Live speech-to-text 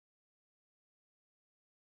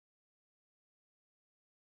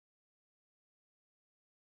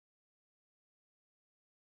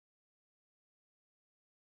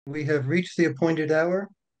We have reached the appointed hour.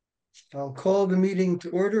 I'll call the meeting to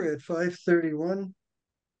order at 5:31.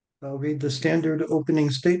 I'll read the standard opening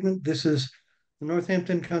statement. This is the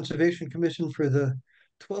Northampton Conservation Commission for the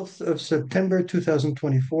 12th of September,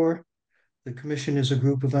 2024. The commission is a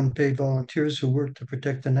group of unpaid volunteers who work to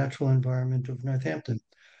protect the natural environment of Northampton.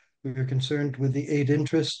 We are concerned with the 8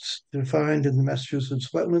 interests defined in the Massachusetts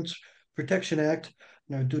Wetlands Protection Act,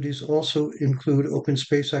 and our duties also include open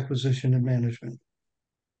space acquisition and management.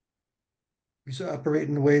 We operate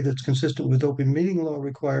in a way that's consistent with open meeting law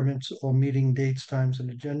requirements. All meeting dates, times, and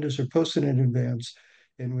agendas are posted in advance,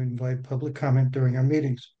 and we invite public comment during our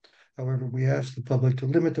meetings. However, we ask the public to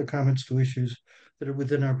limit their comments to issues that are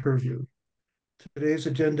within our purview. Today's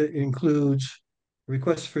agenda includes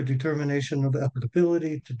requests for determination of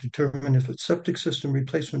applicability to determine if a septic system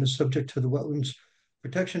replacement is subject to the Wetlands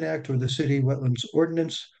Protection Act or the City Wetlands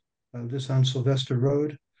Ordinance, this on Sylvester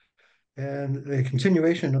Road, and a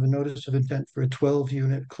continuation of a notice of intent for a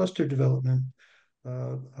 12-unit cluster development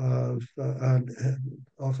off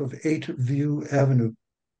of 8 View Avenue.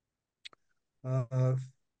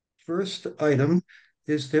 First item,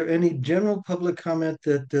 is there any general public comment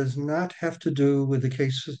that does not have to do with the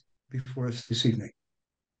case before us this evening?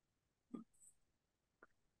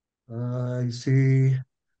 I see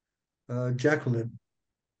Jacqueline.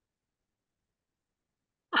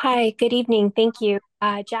 Hi, good evening. Thank you.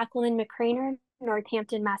 Jacqueline McCrainer,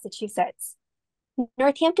 Northampton, Massachusetts.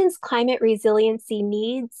 Northampton's climate resiliency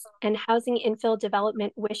needs and housing infill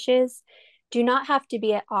development wishes do not have to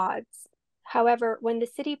be at odds. However, when the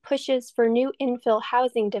city pushes for new infill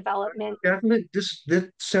housing development, Jacqueline, this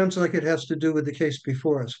sounds like it has to do with the case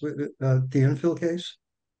before us, with the infill case.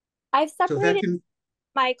 I've So that separated can,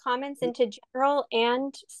 my comments into general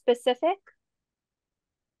and specific.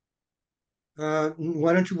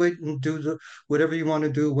 why don't you wait and do whatever you want to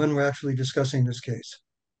do when we're actually discussing this case?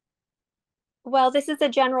 Well, this is a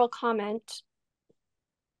general comment.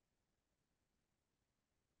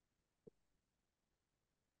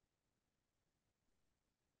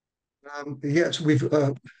 Yes,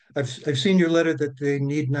 I've seen your letter that they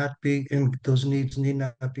need not be in, those needs need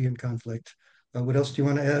not be in conflict. What else do you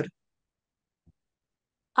want to add?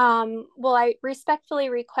 Well, I respectfully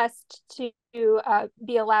request to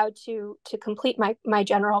be allowed to complete my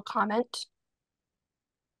general comment.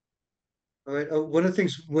 All right. One of the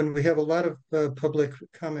things when we have a lot of public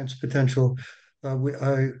comments potential, I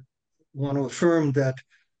want to affirm that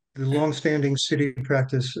the longstanding city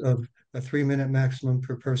practice of a 3-minute maximum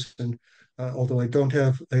per person, although I don't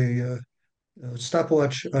have a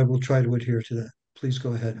stopwatch, I will try to adhere to that. Please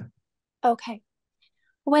go ahead. Okay.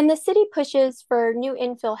 When the city pushes for new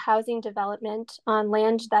infill housing development on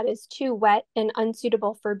land that is too wet and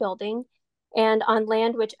unsuitable for building, and on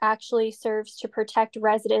land which actually serves to protect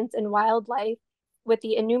residents and wildlife with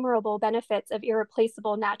the innumerable benefits of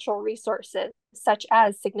irreplaceable natural resources, such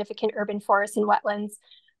as significant urban forests and wetlands,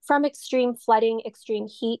 from extreme flooding, extreme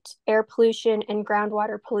heat, air pollution, and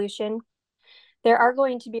groundwater pollution, there are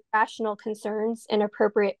going to be rational concerns and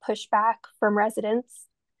appropriate pushback from residents.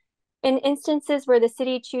 In instances where the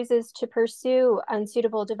city chooses to pursue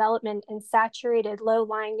unsuitable development in saturated,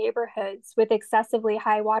 low-lying neighborhoods with excessively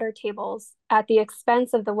high water tables at the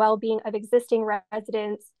expense of the well-being of existing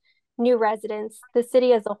residents, new residents, the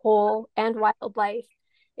city as a whole, and wildlife,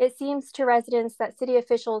 it seems to residents that city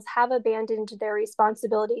officials have abandoned their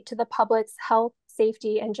responsibility to the public's health,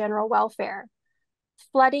 safety, and general welfare.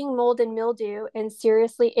 Flooding, mold, and mildew, and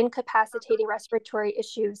seriously incapacitating respiratory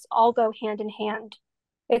issues all go hand in hand.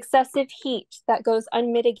 Excessive heat that goes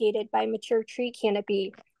unmitigated by mature tree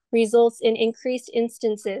canopy results in increased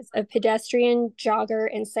instances of pedestrian, jogger,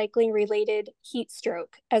 and cycling-related heat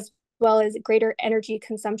stroke, as well as greater energy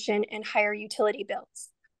consumption and higher utility bills.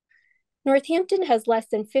 Northampton has less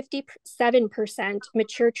than 57%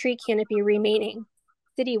 mature tree canopy remaining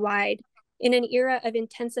citywide in an era of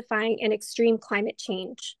intensifying and extreme climate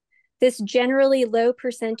change. This generally low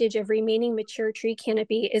percentage of remaining mature tree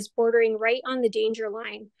canopy is bordering right on the danger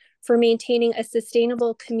line for maintaining a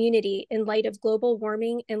sustainable community in light of global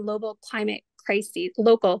warming and local climate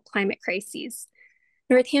crises.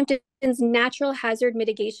 Northampton's Natural Hazard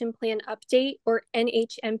Mitigation Plan Update, or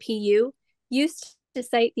NHMPU, used to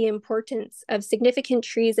cite the importance of significant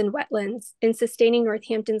trees and wetlands in sustaining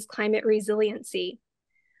Northampton's climate resiliency.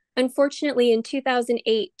 Unfortunately, in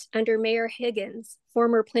 2008, under Mayor Higgins,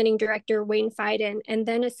 former planning director Wayne Fiden, and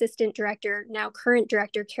then assistant director, now current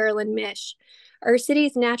director Carolyn Mish, our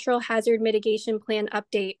city's Natural Hazard Mitigation Plan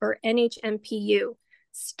Update, or NHMPU,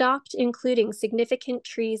 stopped including significant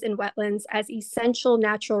trees and wetlands as essential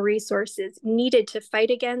natural resources needed to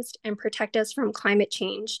fight against and protect us from climate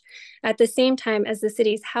change, at the same time as the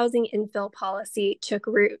city's housing infill policy took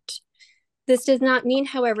root. This does not mean,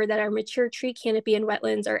 however, that our mature tree canopy and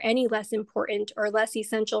wetlands are any less important or less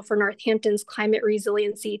essential for Northampton's climate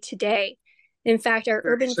resiliency today. In fact, our 30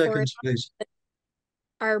 urban forests seconds, please.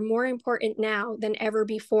 are more important now than ever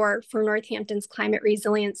before for Northampton's climate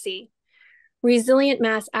resiliency. Resilient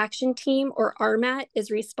Mass Action Team, or RMAT,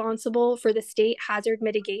 is responsible for the State Hazard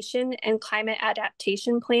Mitigation and Climate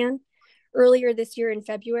Adaptation Plan. Earlier this year in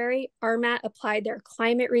February, RMAT applied their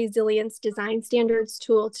Climate Resilience Design Standards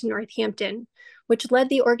tool to Northampton, which led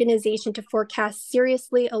the organization to forecast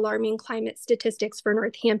seriously alarming climate statistics for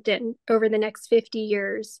Northampton over the next 50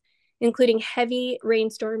 years, including heavy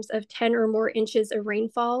rainstorms of 10 or more inches of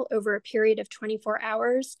rainfall over a period of 24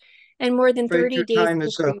 hours and more than Afraid 30 your days. time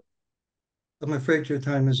is up. I'm afraid your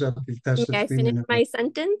time is up. You've passed the May I finish 3-minute mark. my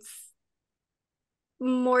sentence?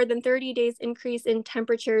 More than 30 days increase in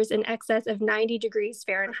temperatures in excess of 90 degrees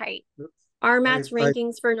Fahrenheit. I, RMAT's I,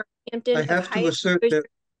 rankings for I Northampton of have to highest assert exposure. that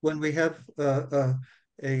when we have a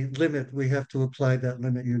limit, we have to apply that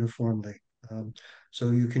limit uniformly. Um,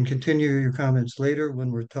 so you can continue your comments later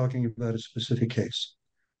when we're talking about a specific case.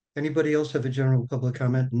 Anybody else have a general public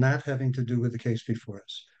comment not having to do with the case before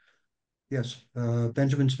us? Yes,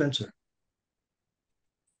 Benjamin Spencer.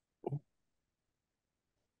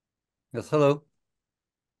 Yes, hello.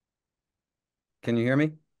 Can you hear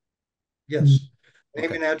me? Yes. Name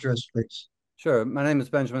Okay. and address, please. Sure. My name is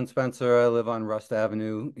Benjamin Spencer. I live on Rust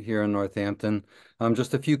Avenue here in Northampton.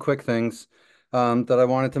 Just a few quick things that I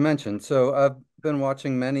wanted to mention. So I've been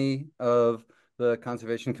watching many of the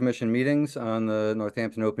Conservation Commission meetings on the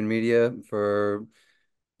Northampton Open Media for,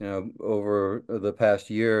 over the past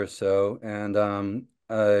year or so. And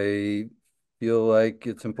I feel like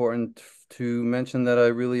it's important to mention that I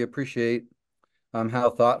really appreciate how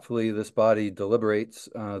thoughtfully this body deliberates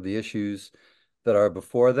the issues that are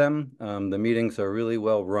before them. The meetings are really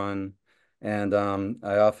well run, and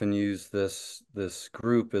I often use this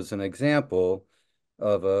group as an example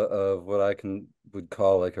of what would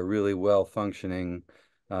call like a really well functioning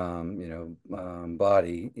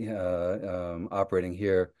body operating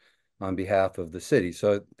here on behalf of the city.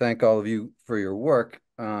 So thank all of you for your work.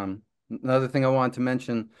 Another thing I want to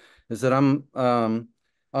mention is that I'm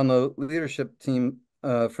on the leadership team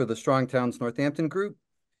for the Strong Towns Northampton group.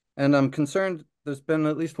 And I'm concerned there's been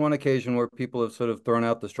at least one occasion where people have sort of thrown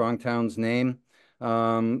out the Strong Towns name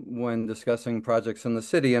when discussing projects in the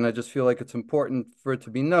city. And I just feel like it's important for it to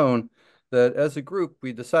be known that as a group,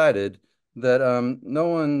 we decided that no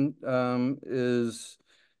one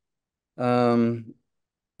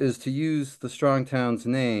is to use the Strong Towns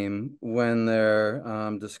name when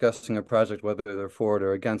they're discussing a project, whether they're for it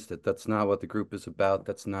or against it. That's not what the group is about.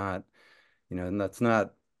 That's not, and that's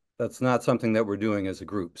not something that we're doing as a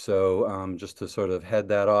group. So just to sort of head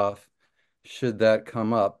that off, should that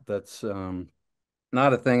come up, that's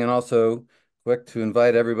not a thing. And also quick to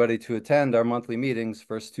invite everybody to attend our monthly meetings,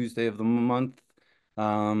 first Tuesday of the month.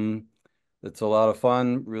 It's a lot of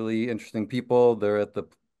fun, really interesting people. They're at the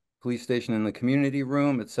police station in the community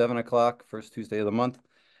room at 7 o'clock, first Tuesday of the month.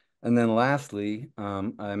 And then lastly,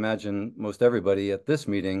 I imagine most everybody at this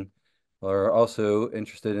meeting are also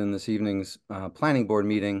interested in this evening's planning board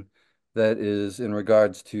meeting that is in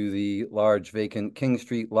regards to the large vacant King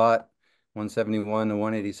Street lot, 171 and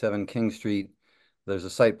 187 King Street. There's a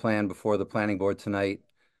site plan before the planning board tonight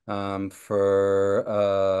for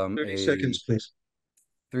 30 a seconds, please.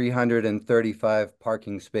 335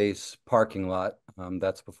 parking space parking lot.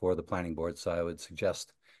 That's before the planning board, so I would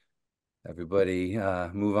suggest everybody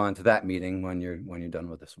move on to that meeting when you're done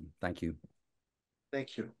with this one. Thank you.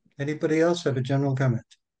 Thank you. Anybody else have a general comment?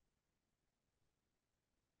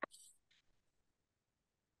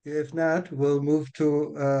 If not, we'll move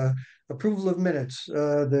to approval of minutes.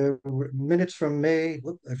 The minutes from May,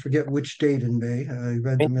 I forget which date in May. I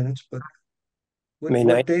read the minutes, but May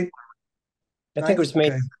what 9th. date? I think it was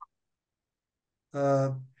May.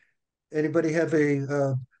 Okay. Anybody have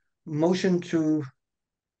a motion to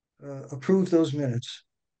approve those minutes?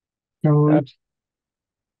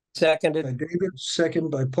 Seconded. By David,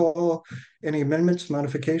 second by Paul. Any amendments,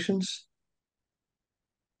 modifications?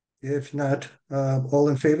 If not, all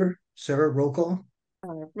in favor? Sarah, roll call?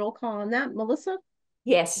 Roll call on that. Melissa?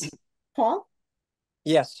 Yes. Paul?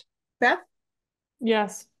 Yes. Beth?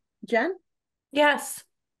 Yes. Jen? Yes.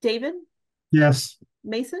 David? Yes.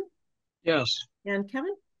 Mason? Yes. And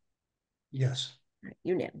Kevin? Yes. All right,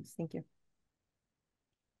 unanimous. Thank you.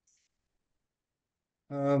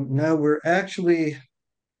 Now we're actually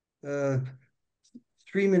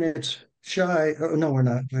 3 minutes shy. Oh, no, we're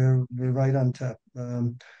not. We're right on top.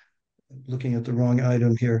 Looking at the wrong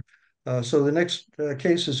item here. So the next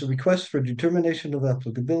case is a request for determination of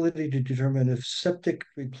applicability to determine if septic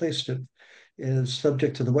replacement is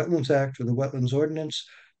subject to the Wetlands Act or the Wetlands Ordinance.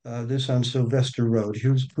 This on Sylvester Road.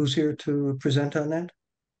 Who's here to present on that?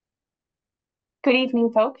 Good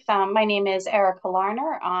evening, folks. My name is Erica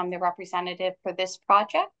Larner. I'm the representative for this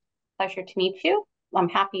project. Pleasure to meet you. I'm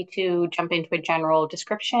happy to jump into a general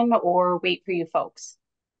description or wait for you folks.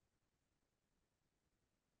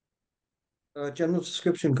 General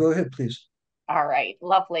description, go ahead, please. All right,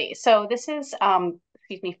 lovely. So this is,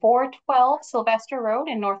 412 Sylvester Road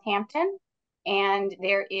in Northampton. And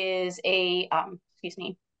there is a,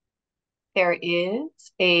 there is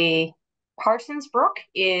a Parsons Brook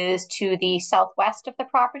is to the southwest of the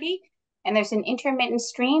property. And there's an intermittent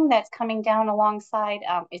stream that's coming down alongside.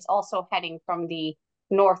 It's also heading from the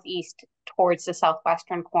northeast towards the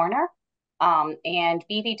southwestern corner. And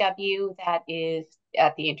BVW that is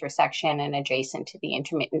at the intersection and adjacent to the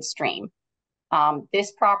intermittent stream.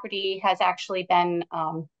 This property has actually been,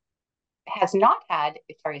 has not had,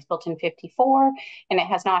 sorry, it's built in 54, and it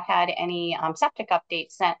has not had any septic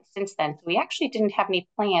updates since then. So we actually didn't have any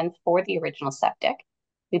plans for the original septic.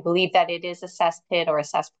 We believe that it is a cesspit or a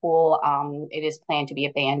cesspool. It is planned to be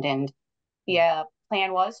abandoned. The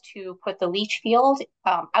plan was to put the leach field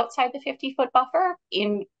outside the 50-foot buffer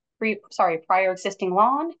in prior existing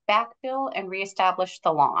lawn, backfill, and reestablish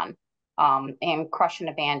the lawn, and crush and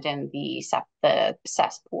abandon the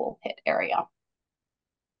cesspool pit area.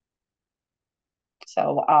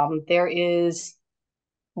 So there is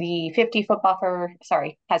the 50-foot buffer,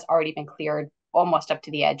 has already been cleared almost up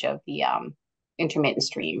to the edge of the intermittent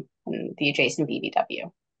stream and the adjacent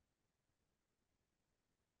BVW.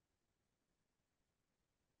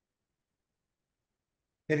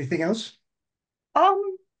 Anything else?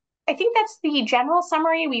 I think that's the general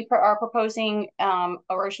summary. We are proposing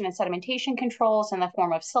erosion and sedimentation controls in the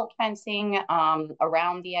form of silt fencing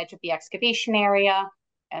around the edge of the excavation area,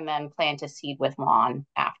 and then plan to seed with lawn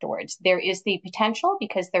afterwards. There is the potential,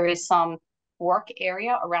 because there is some work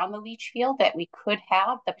area around the leach field, that we could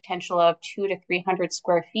have the potential of 200 to 300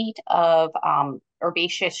 square feet of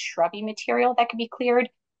herbaceous shrubby material that could be cleared.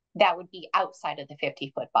 That would be outside of the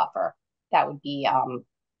 50-foot buffer. That would be,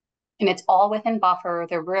 and it's all within buffer.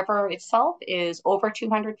 The river itself is over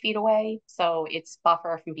 200 feet away, so it's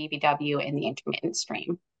buffer from BVW and the intermittent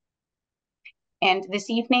stream. And this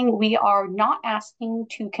evening, we are not asking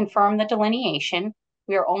to confirm the delineation.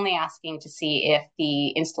 We are only asking to see if the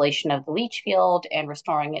installation of the leach field and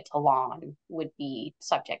restoring it to lawn would be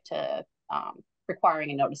subject to requiring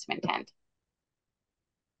a notice of intent.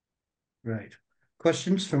 Right.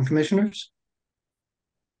 Questions from commissioners?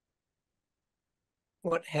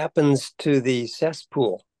 What happens to the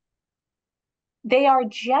cesspool? They are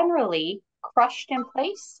generally crushed in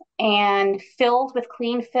place and filled with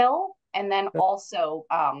clean fill, and then also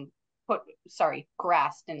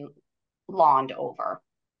grassed and lawned over.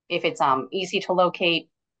 If it's easy to locate,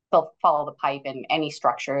 they'll follow the pipe, and any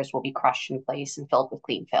structures will be crushed in place and filled with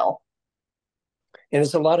clean fill. And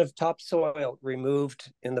is a lot of topsoil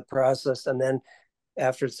removed in the process, and then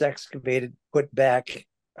after it's excavated, put back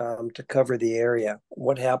to cover the area?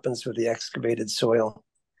 What happens with the excavated soil?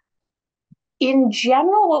 In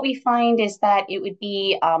general, what we find is that it would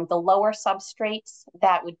be the lower substrates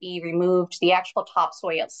that would be removed. The actual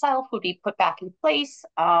topsoil itself would be put back in place.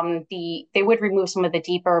 They would remove some of the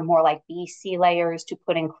deeper, more like BC layers to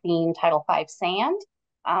put in clean Title V sand.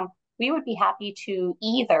 We would be happy to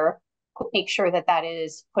either make sure that that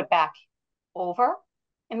is put back over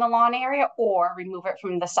in the lawn area, or remove it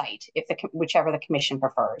from the site, whichever the commission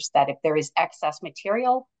prefers. That if there is excess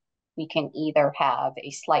material, we can either have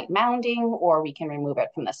a slight mounding, or we can remove it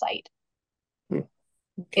from the site. Okay.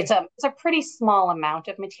 It's a pretty small amount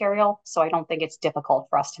of material, so I don't think it's difficult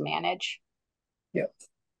for us to manage. Yep.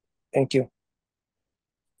 Thank you.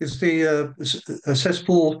 Is the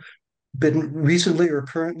cesspool been recently or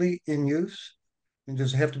currently in use? And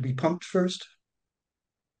does it have to be pumped first?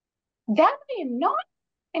 That I am not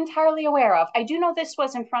entirely aware of. I do know this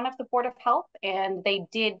was in front of the Board of Health, and they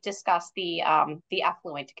did discuss the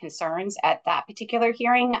effluent concerns at that particular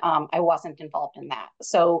hearing. I wasn't involved in that.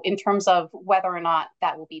 So in terms of whether or not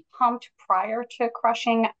that will be pumped prior to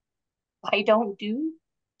crushing, I don't do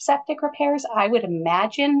septic repairs. I would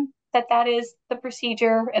imagine that that is the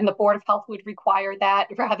procedure, and the Board of Health would require that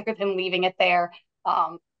rather than leaving it there.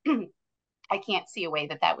 I can't see a way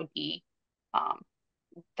that that would be,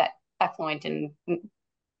 that effluent and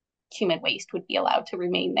human waste would be allowed to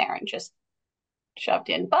remain there and just shoved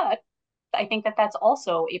in. But I think that that's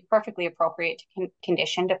also a perfectly appropriate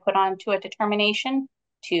condition to put onto a determination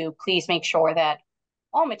to please make sure that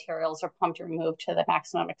all materials are pumped and removed to the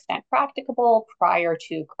maximum extent practicable prior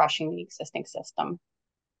to crushing the existing system.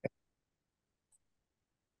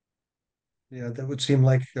 Yeah, that would seem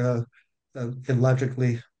like a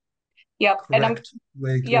logically Yep, and I'm correct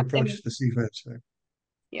way to yep, and approach the CFAS.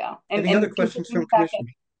 yeah, Any other and questions considering from the fact that,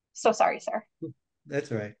 commissioners? so sorry, sir.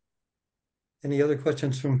 That's all right. Any other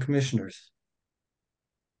questions from commissioners?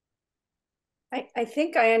 I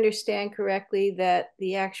think I understand correctly that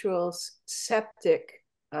the actual septic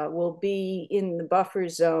will be in the buffer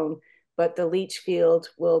zone, but the leach field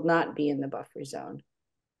will not be in the buffer zone.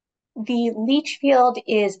 The leach field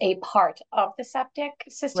is a part of the septic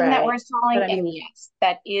system that we're installing, and yes,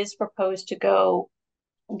 that is proposed to go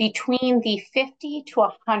between the 50 to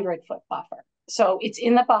 100-foot buffer. So it's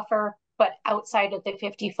in the buffer, but outside of the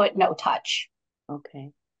 50-foot no touch.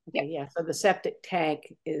 Okay. Okay. Yeah. So the septic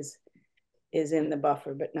tank is in the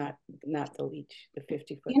buffer, but not the leach, the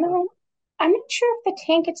 50-foot. You know, I'm not sure if the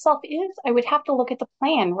tank itself is. I would have to look at the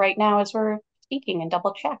plan right now as we're speaking and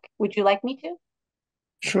double check. Would you like me to?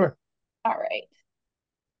 Sure. All right.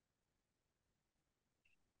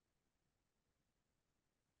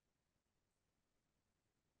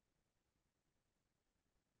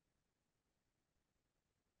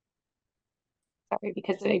 Sorry,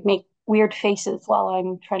 because they make weird faces while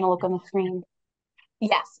I'm trying to look on the screen.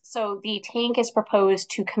 Yes, so the tank is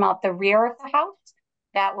proposed to come out the rear of the house.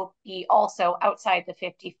 That will be also outside the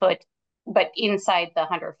 50-foot, but inside the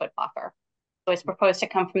 100-foot buffer. So it's proposed to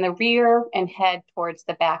come from the rear and head towards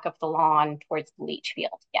the back of the lawn, towards the leach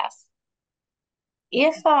field. Yes.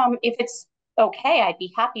 If it's okay, I'd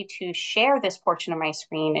be happy to share this portion of my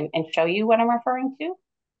screen and show you what I'm referring to.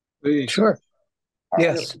 Please. Sure. All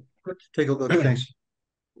right. Yes. Let's take a look. Thanks.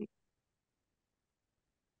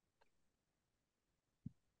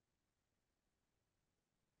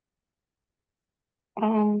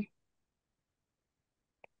 Um,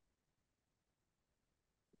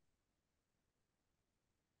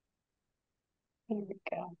 Here we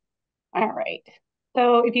go. All right.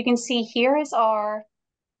 So if you can see, here is our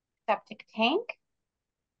septic tank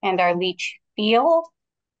and our leach field.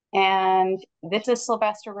 And this is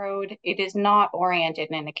Sylvester Road. It is not oriented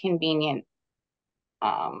in a convenient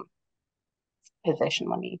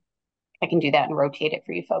position. I can do that and rotate it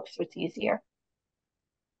for you folks so it's easier.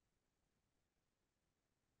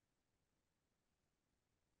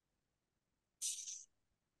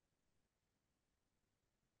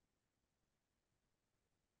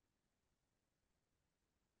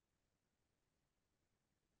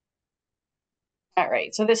 All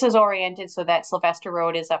right, so this is oriented so that Sylvester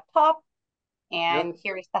Road is up top. And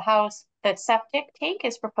here's the house. The septic tank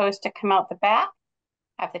is proposed to come out the back,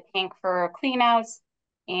 have the tank for cleanouts,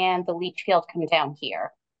 and the leach field come down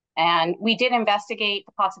here. And we did investigate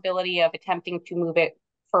the possibility of attempting to move it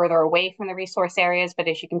further away from the resource areas, but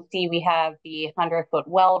as you can see, we have the 100-foot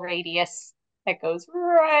well radius that goes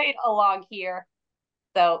right along here.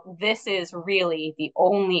 So this is really the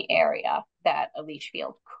only area that a leach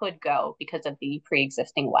field could go because of the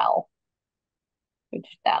pre-existing well, which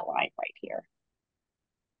is that line right here.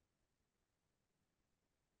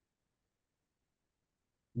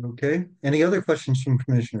 Okay. Any other questions from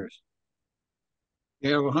commissioners?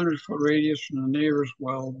 You have a 100-foot radius from the neighbor's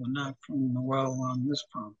well, but not from the well on this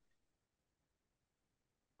pump.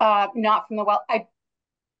 Not from the well.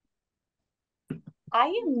 I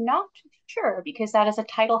am not sure because that is a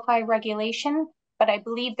Title V regulation, but I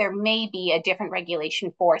believe there may be a different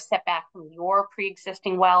regulation for setback from your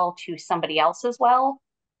pre-existing well to somebody else's well.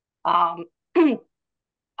 I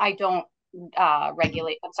don't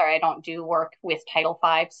I don't do work with Title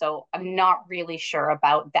V, so I'm not really sure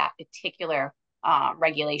about that particular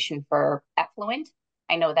regulation for effluent.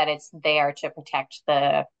 I know that it's there to protect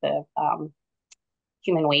the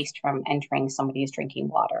human waste from entering somebody's drinking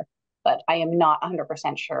water, but I am not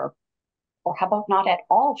 100% sure, or how about not at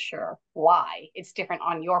all sure why it's different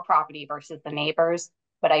on your property versus the neighbors.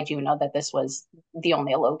 But I do know that this was the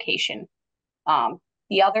only location.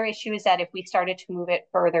 The other issue is that if we started to move it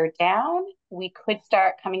further down, we could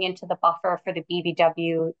start coming into the buffer for the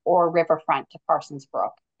BVW or riverfront to Parsons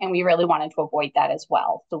Brook. And we really wanted to avoid that as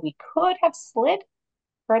well. So we could have slid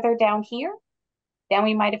further down here. Then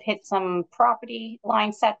we might have hit some property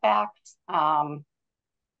line setbacks. So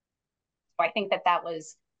I think that that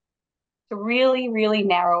was a really, really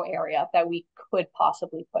narrow area that we could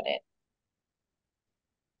possibly put it.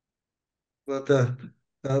 But the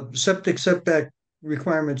septic setback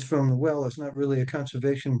requirements from the well is not really a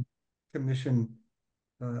conservation commission,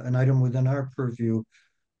 an item within our purview.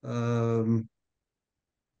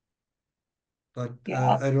 But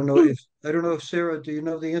Yeah. I don't know if Sarah, do you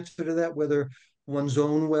know the answer to that? Whether one's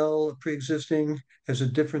own well pre-existing has a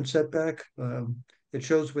different setback? It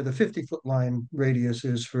shows where the 50-foot line radius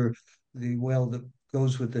is for the well that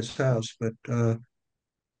goes with this house, but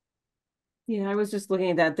Yeah, I was just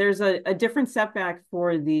looking at that. There's a different setback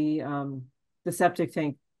for the septic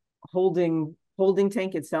tank holding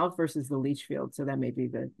tank itself versus the leach field. So that may be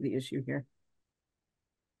the issue here.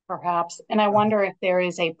 Perhaps. And I wonder if there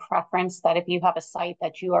is a preference that if you have a site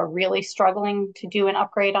that you are really struggling to do an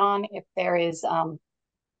upgrade on, if there is,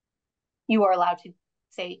 you are allowed to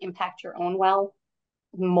say impact your own well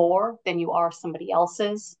more than you are somebody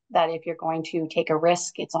else's, that if you're going to take a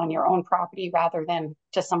risk, it's on your own property rather than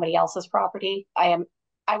just somebody else's property. I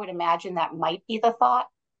would imagine that might be the thought.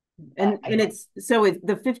 And it's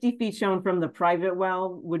the 50 feet shown from the private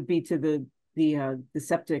well would be to the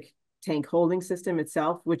septic tank holding system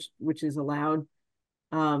itself, which is allowed.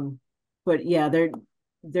 But yeah,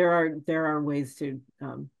 there are ways to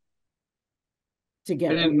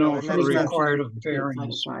get. I didn't know if it required a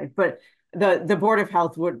variance. But the Board of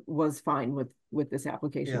Health was fine with this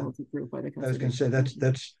application. Yeah. Was approved by the. I was going to say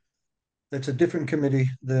that's a different committee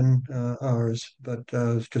than ours, but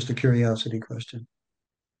it's just a curiosity question.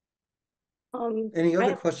 Any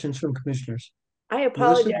other questions from commissioners? I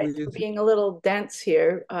apologize Melissa, for being a little dense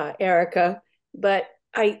here, Erica, but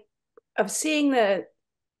I see where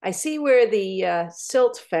the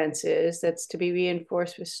silt fence is that's to be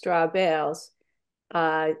reinforced with straw bales.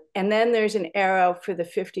 And then there's an arrow for the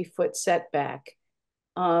 50-foot setback.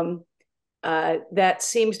 That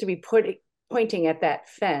seems to be pointing at that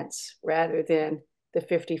fence rather than the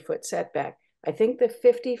 50-foot setback. I think the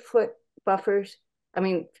 50-foot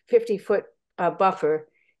 50-foot buffer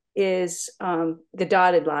is the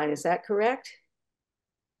dotted line. Is that correct?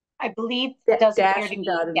 I believe that does appear to be,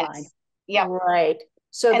 dotted yes. line. Yeah. Right.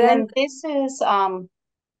 So and then this is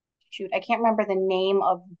shoot, I can't remember the name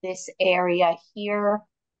of this area here.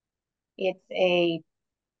 It's a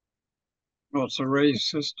raised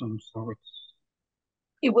system, so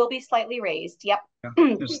it will be slightly raised. Yep. Yeah,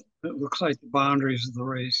 it looks like the boundaries of the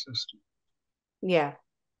raised system. Yeah.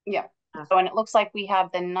 Yeah. So, and it looks like we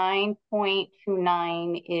have the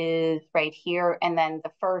 9.29 is right here. And then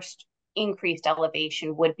the first increased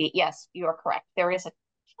elevation would be, yes, you are correct. There is a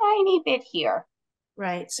tiny bit here.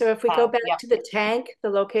 Right. So if we go back to the tank, the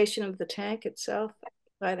location of the tank itself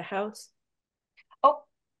by the house. Oh,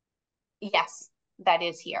 yes, that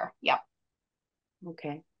is here. Yep.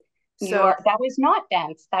 Okay. So that was not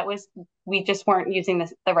dense. That was, we just weren't using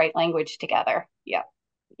the right language together. Yep.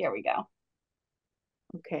 Here we go.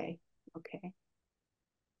 Okay. Okay.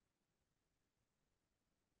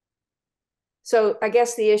 So I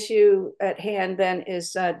guess the issue at hand then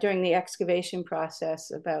is during the excavation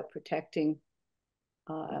process about protecting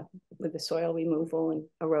with the soil removal and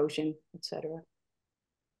erosion, etc.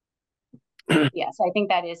 Yes, I think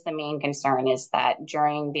that is the main concern, is that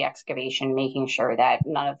during the excavation, making sure that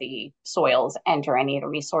none of the soils enter any of the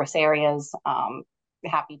resource areas.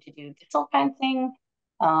 Happy to do the silt fencing.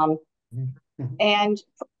 And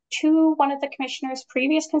to one of the commissioner's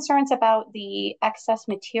previous concerns about the excess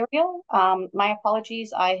material, my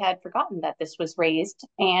apologies, I had forgotten that this was raised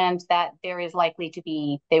and that there is likely to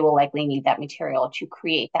be, they will likely need that material to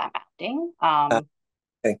create that mounting,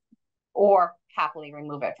 okay. Or happily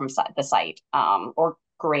remove it from the site, or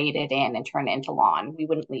grade it in and turn it into lawn. We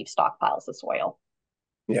wouldn't leave stockpiles of soil.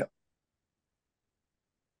 Yeah.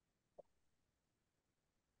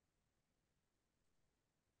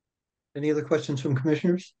 Any other questions from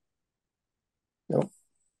commissioners? No.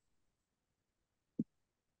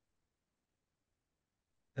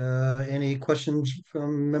 Any questions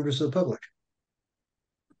from members of the public?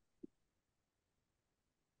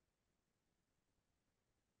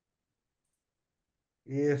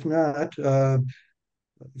 If not,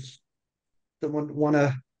 someone want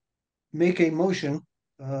to make a motion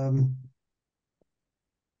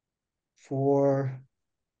for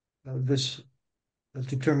this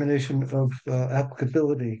determination of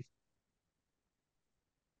applicability?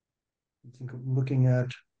 I think I'm looking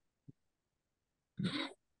at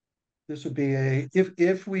this would be a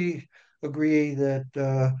if we agree that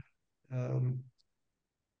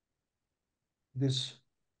this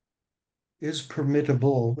is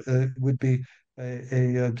permittable, it would be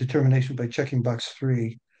a determination by checking box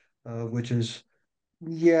 3, which is,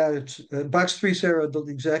 yeah, it's box 3, Sarah, the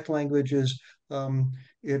exact language is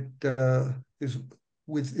it is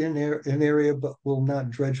within an area but will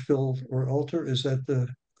not dredge, fill, or alter. Is that the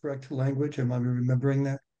correct language? Am I remembering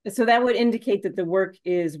that? So that would indicate that the work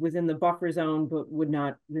is within the buffer zone, but would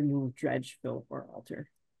not remove, dredge, fill, or alter.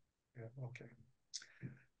 Yeah, okay.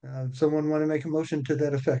 Someone want to make a motion to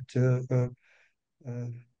that effect? Uh,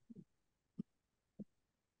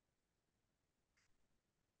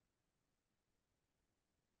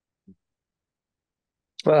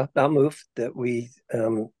 Well, I'll move that we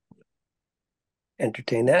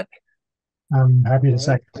entertain that. I'm happy to all right.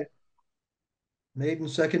 second. Made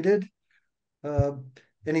and seconded.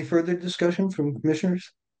 Any further discussion from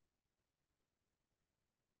commissioners?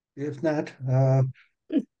 If not,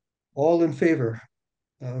 all in favor?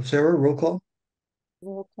 Sarah, roll call?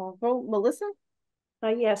 Roll call vote. Melissa?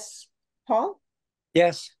 Yes. Paul?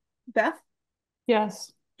 Yes. Beth?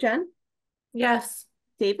 Yes. Jen? Yes.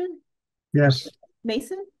 David? Yes.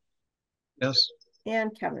 Mason? Yes.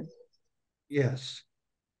 And Kevin? Yes.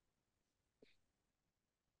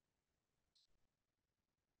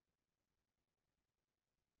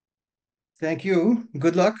 Thank you.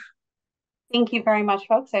 Good luck. Thank you very much,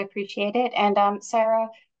 folks. I appreciate it. And Sarah,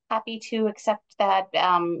 happy to accept that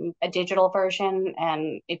a digital version.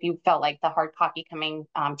 And if you felt like the hard copy coming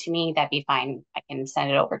to me, that'd be fine. I can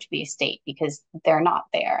send it over to the estate because they're not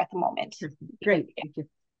there at the moment. Great. Thank you.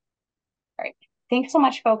 All right. Thanks so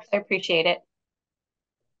much, folks. I appreciate it.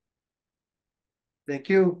 Thank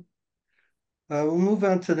you. We'll move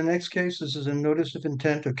on to the next case. This is a notice of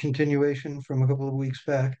intent or continuation from a couple of weeks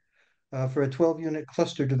back for a 12-unit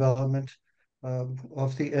cluster development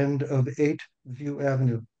off the end of 8 View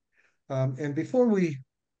Avenue. And before we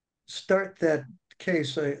start that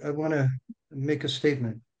case, I want to make a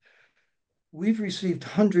statement. We've received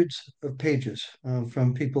hundreds of pages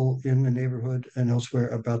from people in the neighborhood and elsewhere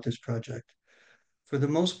about this project. For the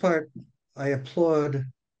most part, I applaud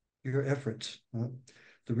your efforts.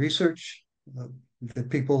 The research that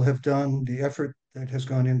people have done, the effort that has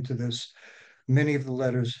gone into this, many of the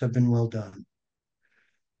letters have been well done.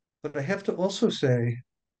 But I have to also say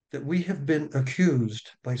that we have been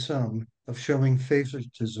accused by some of showing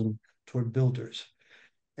favoritism toward builders.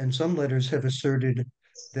 And some letters have asserted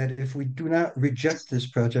that if we do not reject this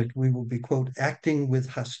project, we will be, quote, acting with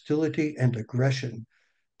hostility and aggression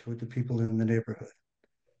toward the people in the neighborhood.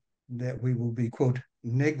 That we will be, quote,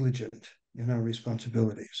 negligent in our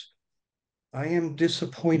responsibilities. I am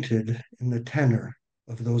disappointed in the tenor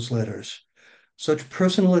of those letters. Such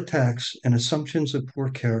personal attacks and assumptions of poor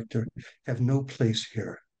character have no place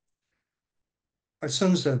here. Our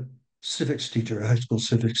son's a civics teacher, a high school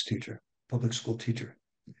civics teacher, public school teacher.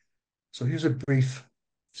 So here's a brief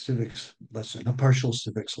civics lesson, a partial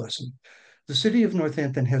civics lesson. The city of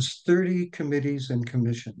Northampton has 30 committees and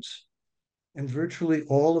commissions, and virtually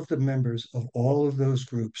all of the members of all of those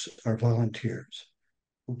groups are volunteers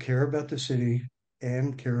who care about the city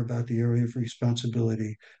and care about the area of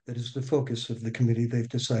responsibility that is the focus of the committee they've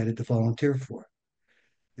decided to volunteer for.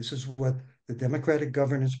 This is what the democratic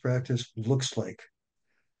governance practice looks like.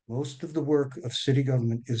 Most of the work of city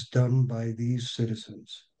government is done by these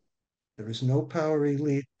citizens. There is no power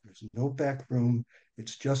elite, there's no back room,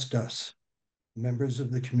 it's just us, members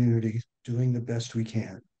of the community, doing the best we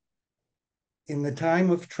can. In the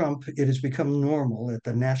time of Trump, it has become normal at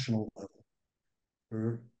the national level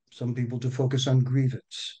for some people to focus on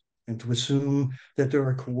grievance and to assume that there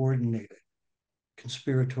are coordinated,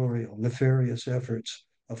 conspiratorial, nefarious efforts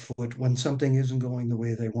afoot when something isn't going the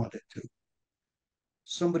way they want it to.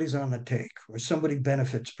 Somebody's on the take, or somebody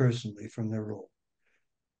benefits personally from their role.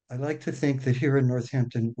 I like to think that here in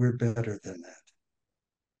Northampton, we're better than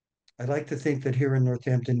that. I like to think that here in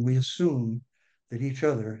Northampton, we assume that each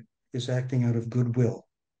other is acting out of goodwill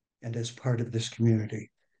and as part of this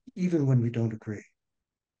community, even when we don't agree.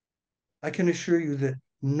 I can assure you that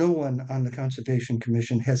no one on the Conservation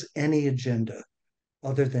Commission has any agenda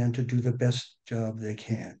other than to do the best job they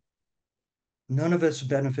can. None of us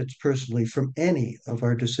benefits personally from any of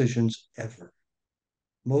our decisions ever.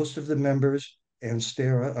 Most of the members and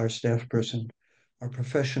Stara, our staff person, are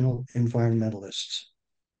professional environmentalists.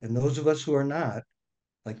 And those of us who are not,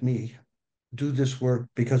 like me, do this work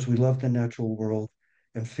because we love the natural world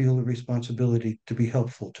and feel the responsibility to be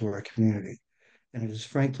helpful to our community. And it is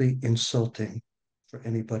frankly insulting for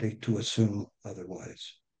anybody to assume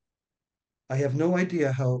otherwise. I have no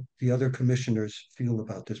idea how the other commissioners feel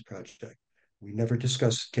about this project. We never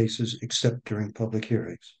discuss cases except during public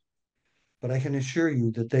hearings. But I can assure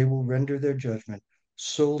you that they will render their judgment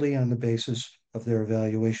solely on the basis of their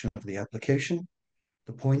evaluation of the application,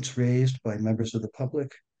 the points raised by members of the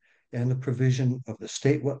public, and the provision of the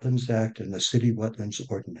State Wetlands Act and the City Wetlands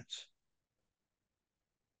Ordinance.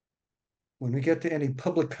 When we get to any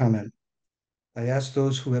public comment, I ask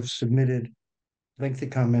those who have submitted lengthy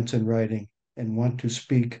comments in writing and want to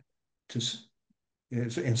speak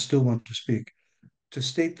and still want to speak, to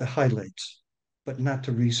state the highlights, but not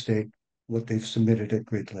to restate what they've submitted at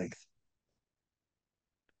great length.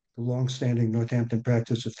 The longstanding Northampton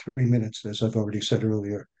practice of 3 minutes, as I've already said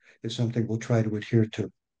earlier, is something we'll try to adhere to.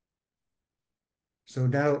 So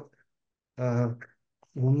now we'll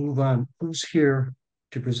move on. Who's here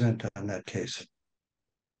to present on that case?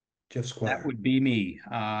 Jeff Squire. That would be me.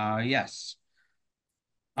 Yes.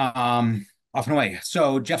 Off and away.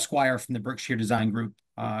 So Jeff Squire from the Berkshire Design Group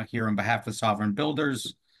here on behalf of Sovereign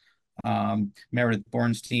Builders. Meredith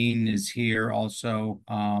Bornstein is here also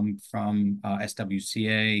from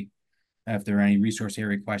SWCA if there are any resource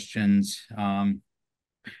area questions. And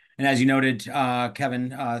as you noted,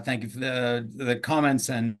 Kevin, thank you for the comments.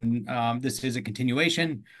 And this is a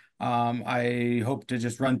continuation. I hope to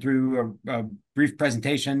just run through a brief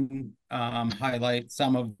presentation, highlight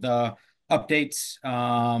some of the updates,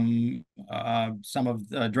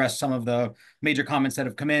 address some of the major comments that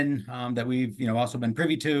have come in that we've also been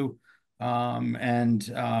privy to, and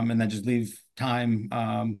then just leave time,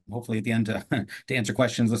 hopefully at the end to answer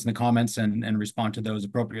questions, listen to comments, and respond to those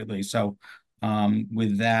appropriately. So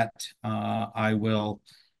with that, I will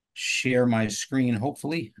share my screen,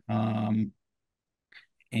 hopefully.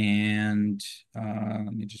 And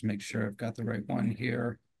let me just make sure I've got the right one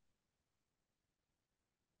here.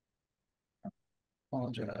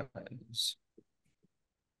 Apologize.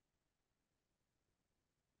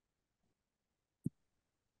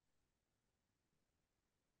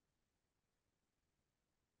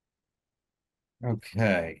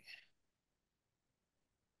 Okay.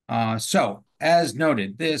 So as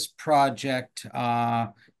noted, this project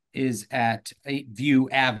is at 8 View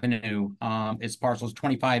Avenue. It's parcels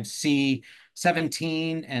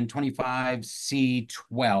 25C17 and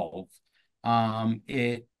 25C12.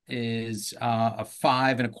 It is a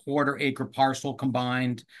 5.25 acre parcel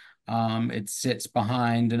combined. It sits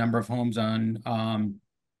behind a number of homes on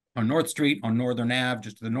North Street, on Northern Ave,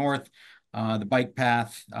 just to the north. The bike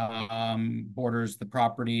path borders the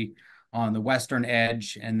property on the western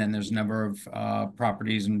edge, and then there's a number of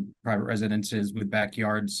properties and private residences with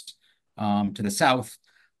backyards to the south.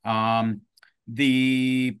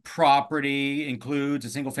 The property includes a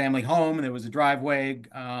single-family home, and there was a driveway.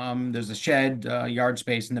 There's a shed, yard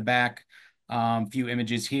space in the back. A few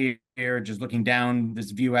images here, just looking down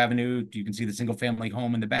this View Avenue. You can see the single-family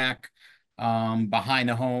home in the back. Behind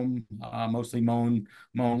the home, mostly mown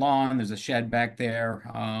lawn. There's a shed back there,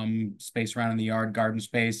 space around in the yard, garden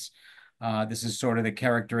space. This is sort of the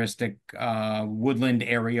characteristic woodland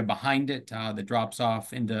area behind it that drops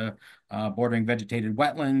off into bordering vegetated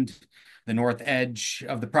wetland. The north edge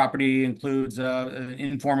of the property includes an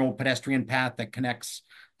informal pedestrian path that connects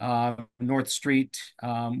North Street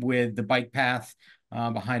with the bike path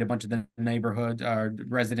behind a bunch of the neighborhood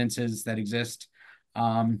residences that exist.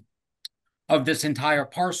 Of this entire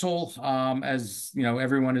parcel, as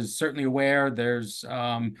everyone is certainly aware, there's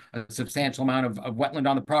a substantial amount of wetland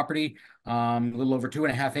on the property, a little over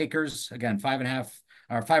 2.5 acres. Again,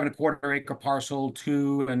 5.25 acre parcel,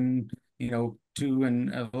 two and a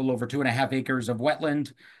little over 2.5 acres of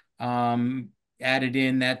wetland. Added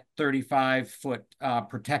in that 35-foot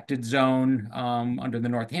protected zone under the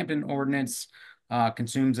Northampton ordinance,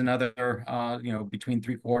 consumes another between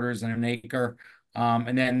 3/4 and an acre.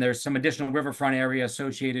 And then there's some additional riverfront area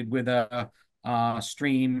associated with a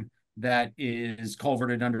stream that is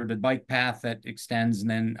culverted under the bike path that extends, and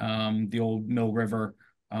then the old Mill River,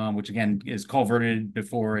 which again is culverted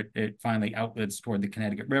before it finally outlets toward the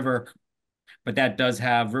Connecticut River. But that does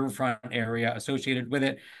have riverfront area associated with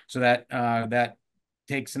it, so that that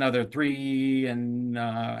takes another 3, and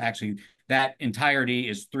actually that entirety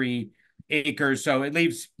is 3 acres. So it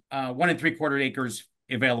leaves 1 3/4 acres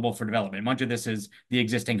available for development. Much of this is the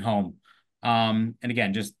existing home. And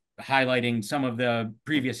again, just highlighting some of the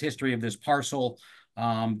previous history of this parcel.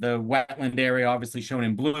 The wetland area obviously shown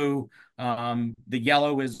in blue. The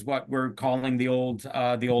yellow is what we're calling the old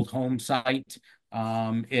home site.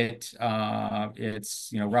 It's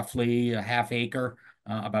roughly a 1/2 acre.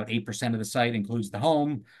 About 8% of the site includes the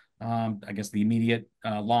home. I guess the immediate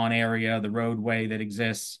lawn area, the roadway that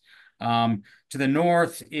exists. To the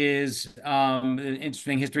north is an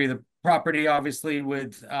interesting history of the property, obviously,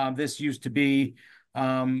 with this used to be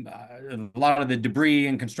a lot of the debris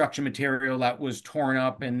and construction material that was torn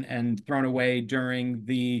up and thrown away during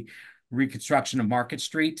the reconstruction of Market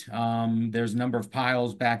Street. There's a number of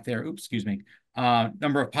piles back there. Oops, excuse me.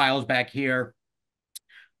 Number of piles back here.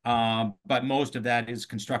 But most of that is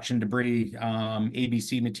construction debris,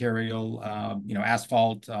 ABC material,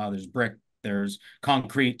 asphalt, there's brick, there's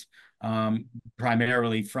concrete.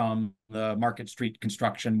 primarily from the Market Street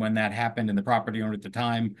construction when that happened, and the property owner at the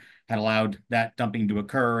time had allowed that dumping to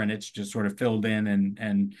occur, and it's just sort of filled in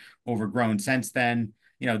and overgrown since then.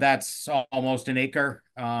 That's almost an acre.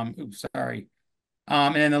 Oops, sorry.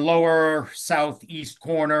 And in the lower southeast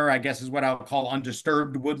corner, I guess is what I'll call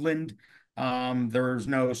undisturbed woodland. There's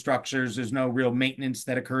no structures, there's no real maintenance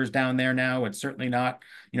that occurs down there now. It's certainly not,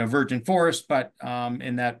 virgin forest, but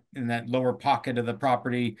in that lower pocket of the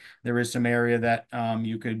property, there is some area that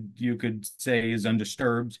you could say is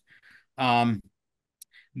undisturbed.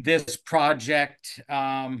 This project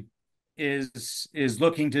is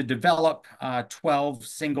looking to develop 12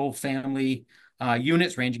 single family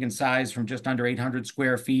units ranging in size from just under 800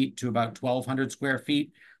 square feet to about 1,200 square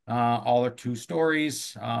feet. All are 2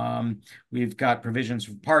 stories. We've got provisions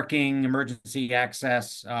for parking, emergency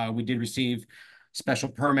access. We did receive special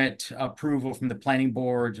permit approval from the planning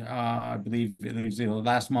board, I believe it was either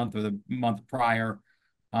last month or the month prior.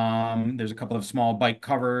 There's a couple of small bike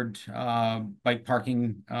covered bike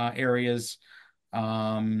parking areas.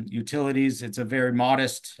 Utilities. It's a very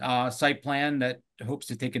modest site plan that hopes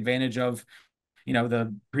to take advantage of,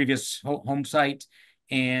 the previous home site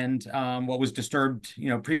and what was disturbed,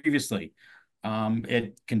 previously.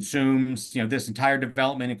 It consumes, this entire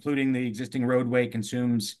development, including the existing roadway,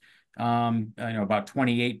 consumes, about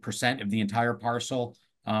 28% of the entire parcel.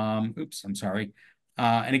 Oops, I'm sorry.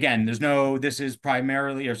 And again, this is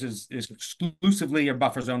primarily, or is exclusively a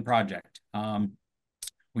buffer zone project.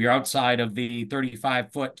 We are outside of the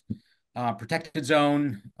 35-foot protected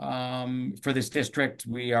zone for this district.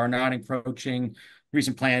 We are not encroaching.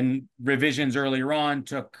 Recent plan revisions earlier on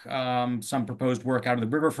took some proposed work out of the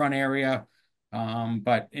riverfront area.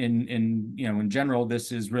 But in general,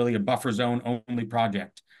 this is really a buffer zone only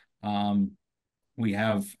project. We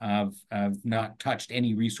have not touched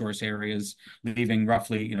any resource areas, leaving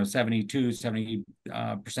roughly 70%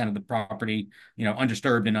 of the property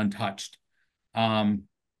undisturbed and untouched.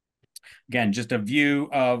 Again, just a view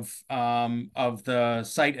of the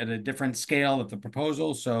site at a different scale of the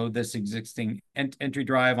proposal. So this existing entry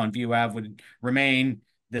drive on View Ave would remain.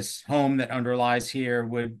 This home that underlies here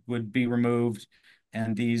would be removed,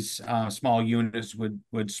 and these small units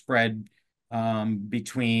would spread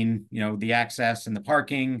between the access and the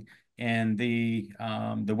parking and the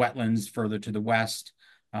wetlands further to the west.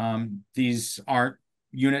 These aren't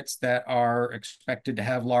units that are expected to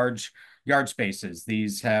have large yard spaces.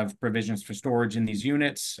 These have provisions for storage in these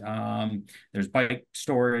units. There's bike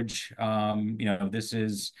storage. This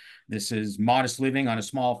is modest living on a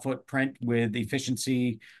small footprint with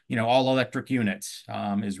efficiency. All electric units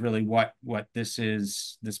is really what this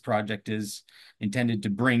project is intended to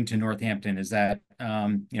bring to Northampton, is that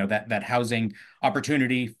that housing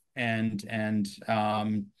opportunity and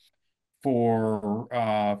for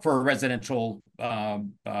a residential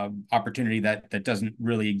opportunity that doesn't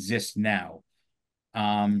really exist now.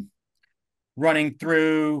 Running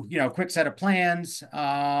through, quick set of plans.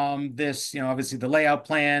 This, obviously the layout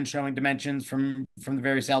plan showing dimensions from the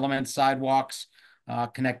various elements, sidewalks,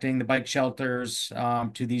 connecting the bike shelters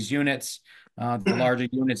to these units. The larger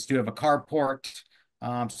units do have a carport.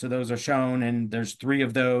 So those are shown, and there's 3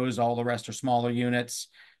 of those. All the rest are smaller units.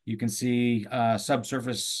 You can see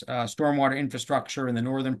subsurface stormwater infrastructure in the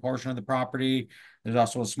northern portion of the property. There's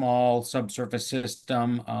also a small subsurface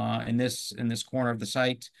system in this corner of the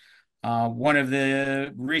site. One of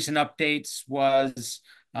the recent updates was,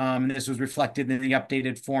 and this was reflected in the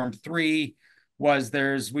updated Form 3,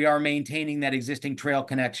 we are maintaining that existing trail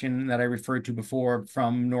connection that I referred to before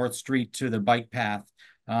from North Street to the bike path.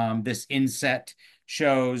 This inset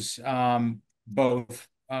shows both.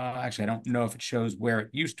 Actually, I don't know if it shows where it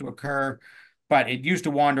used to occur, but it used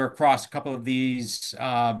to wander across a couple of these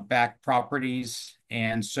back properties.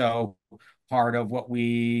 And so part of what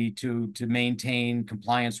to maintain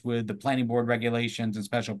compliance with the planning board regulations and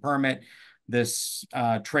special permit, this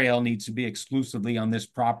trail needs to be exclusively on this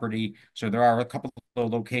property. So there are a couple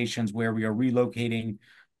of locations where we are relocating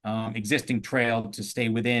existing trail to stay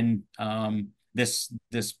within this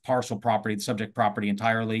parcel property, the subject property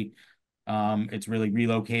entirely. It's really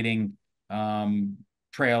relocating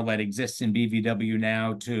trail that exists in BVW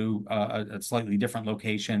now to a slightly different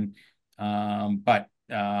location. But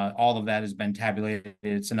all of that has been tabulated.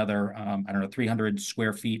 It's another, 300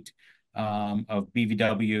 square feet of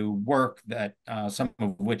BVW work that some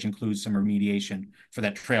of which includes some remediation for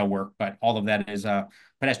that trail work. But all of that is a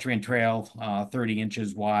pedestrian trail, 30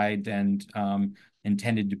 inches wide, and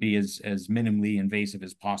intended to be as minimally invasive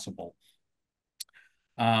as possible.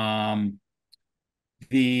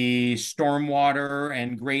 the stormwater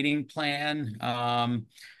and grading plan.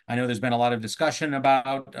 I know there's been a lot of discussion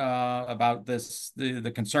about this,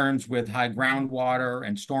 the concerns with high groundwater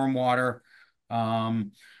and stormwater.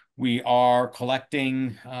 We are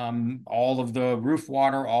collecting all of the roof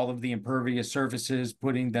water, all of the impervious surfaces,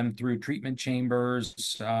 putting them through treatment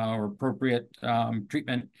chambers or appropriate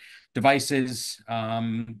treatment devices.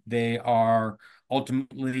 They are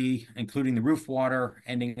ultimately, including the roof water,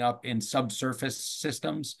 ending up in subsurface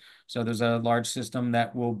systems. So there's a large system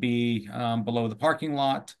that will be below the parking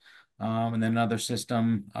lot, and then another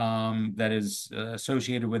system that is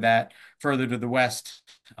associated with that further to the west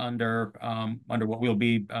under what will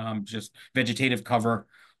be just vegetative cover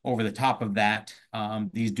over the top of that.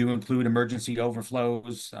 These do include emergency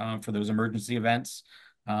overflows for those emergency events.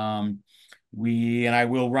 I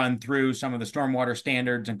will run through some of the stormwater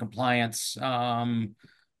standards and compliance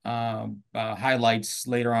highlights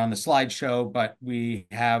later on the slideshow, but we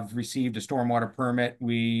have received a stormwater permit.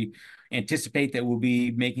 We anticipate that we'll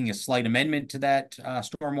be making a slight amendment to that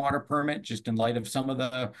stormwater permit, just in light of some of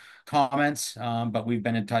the comments. But we've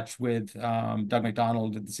been in touch with Doug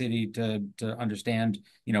McDonald at the city to understand,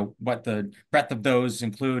 what the breadth of those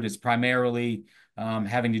include. Is primarily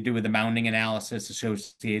having to do with the mounding analysis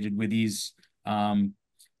associated with these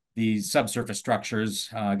subsurface structures.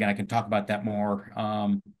 Again, I can talk about that more.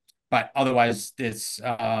 But otherwise, it's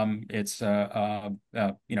a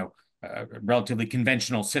relatively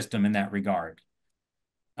conventional system in that regard.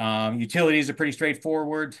 Utilities are pretty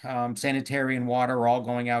straightforward. Sanitary and water are all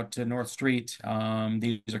going out to North Street.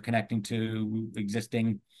 These are connecting to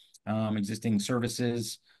existing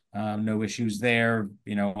services. No issues there.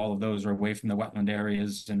 All of those are away from the wetland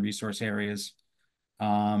areas and resource areas.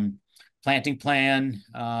 Planting plan,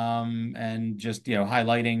 and just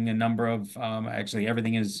highlighting a number of actually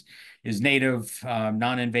everything is native,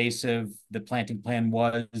 non-invasive. The planting plan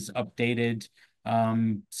was updated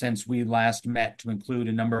since we last met to include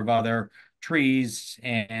a number of other trees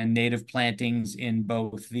and native plantings in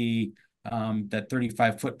both that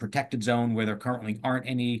 35-foot protected zone where there currently aren't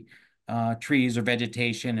any trees or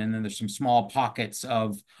vegetation, and then there's some small pockets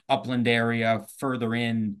of upland area further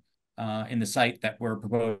in the site that we're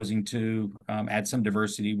proposing to add some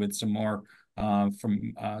diversity with some more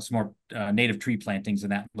native tree plantings in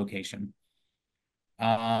that location.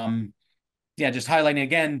 Just highlighting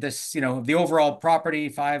again this, the overall property,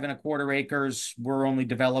 5.25 acres. We're only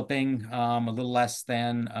developing a little less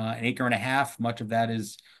than 1.5 acres. Much of that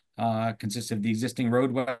is consists of the existing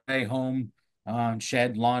roadway, home,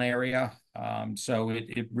 shed, lawn area. So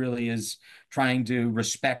it really is trying to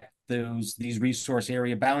respect these resource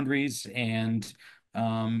area boundaries and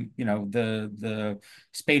the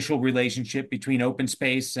spatial relationship between open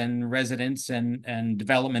space and residents and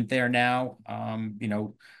development there now.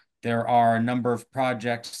 There are a number of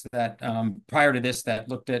projects that prior to this that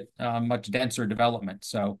looked at much denser development.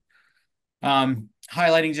 So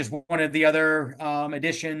highlighting just one of the other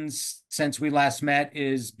additions since we last met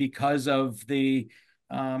is because of the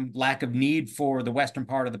lack of need for the western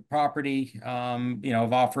part of the property.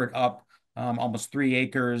 I've offered up almost 3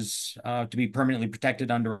 acres to be permanently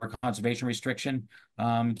protected under a conservation restriction.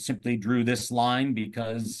 Simply drew this line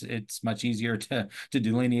because it's much easier to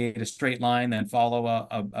delineate a straight line than follow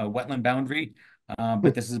a wetland boundary.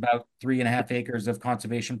 But this is about 3.5 acres of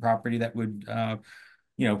conservation property that would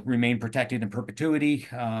remain protected in perpetuity.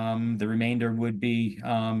 The remainder would be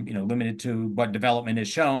limited to what development is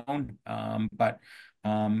shown. But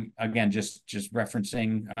again, just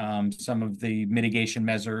referencing some of the mitigation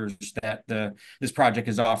measures that this project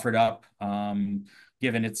has offered up,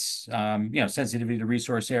 given its sensitivity to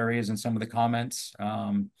resource areas and some of the comments.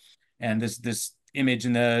 And this image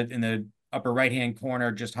in the upper right hand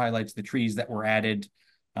corner just highlights the trees that were added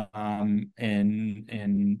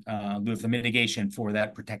in lieu of the mitigation for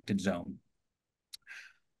that protected zone.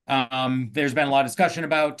 There's been a lot of discussion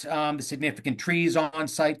about the significant trees on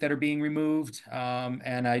site that are being removed,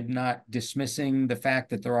 and I'm not dismissing the fact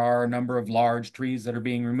that there are a number of large trees that are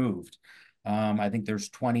being removed. I think there's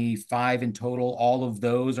 25 in total. All of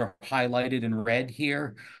those are highlighted in red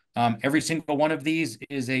here. Every single one of these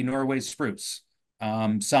is a Norway spruce,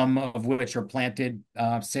 some of which are planted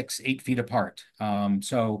 6-8 feet apart.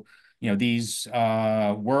 So these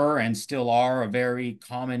were and still are a very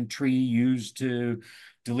common tree used to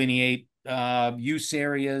delineate use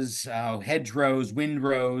areas, hedgerows,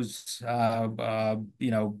 windrows,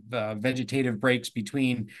 vegetative breaks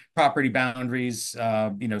between property boundaries.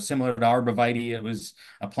 Similar to arborvitae, it was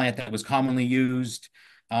a plant that was commonly used.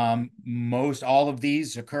 All of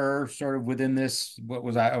these occur sort of within this, what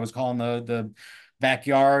was I was calling the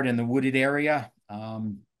backyard and the wooded area.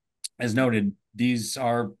 as noted, these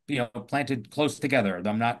are, planted close together.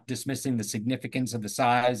 I'm not dismissing the significance of the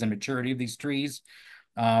size and maturity of these trees,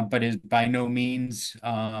 but is by no means,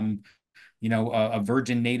 a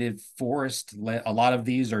virgin native forest. A lot of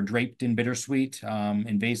these are draped in bittersweet.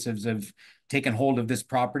 Invasives have taken hold of this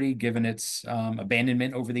property, given its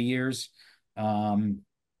abandonment over the years.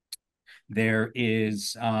 There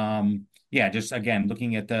is, just again,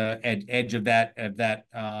 looking at the edge of that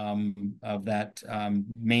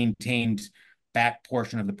maintained back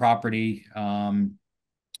portion of the property,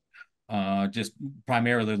 just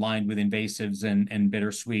primarily lined with invasives and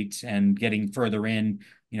bittersweet. And getting further in,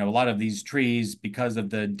 a lot of these trees, because of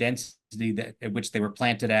the density at which they were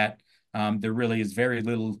planted at, there really is very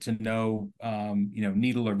little to no,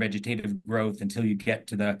 needle or vegetative growth until you get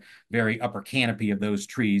to the very upper canopy of those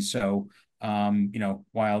trees. So,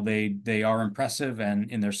 while they are impressive and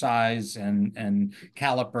in their size and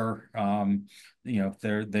caliper,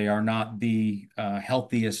 they are not the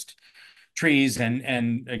healthiest trees.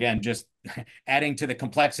 And again, just adding to the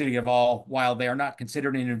complexity of all, while they are not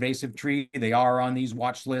considered an invasive tree, they are on these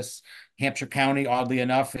watch lists. Hampshire County, oddly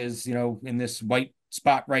enough, is, in this white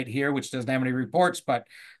spot right here, which doesn't have any reports, but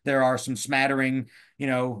there are some smattering,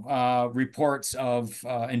 reports of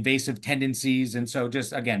invasive tendencies. And so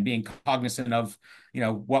just, again, being cognizant of,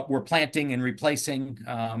 what we're planting and replacing,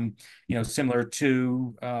 similar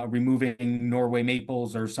to removing Norway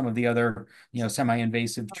maples or some of the other,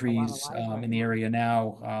 semi-invasive trees in the area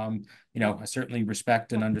now. I certainly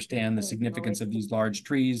respect and understand the significance of these large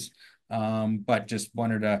trees, but just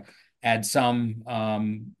wanted to add some,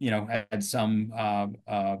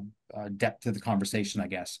 depth to the conversation, I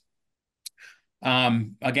guess.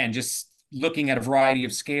 Again, just looking at a variety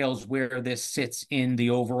of scales where this sits in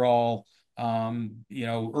the overall,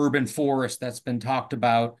 urban forest that's been talked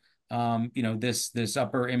about. This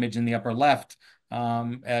upper image in the upper left,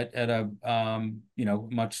 at a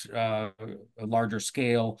much a larger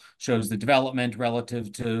scale, shows the development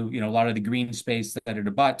relative to a lot of the green space that it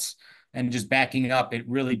abuts. And just backing up, it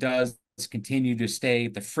really does continue to stay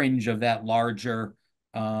at the fringe of that larger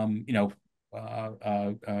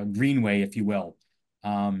greenway, if you will.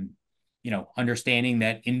 Understanding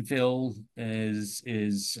that infill is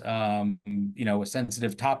a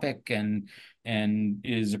sensitive topic and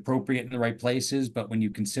is appropriate in the right places, but when you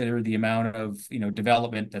consider the amount of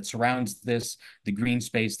development that surrounds this, the green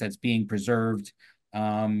space that's being preserved,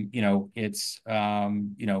 it's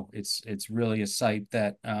really a site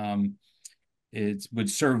that it would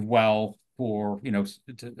serve well for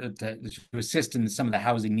to assist in some of the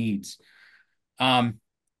housing needs. I'm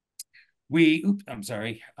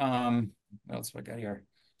sorry. What else have I got here?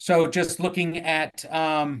 So just looking at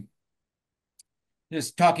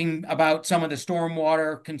just talking about some of the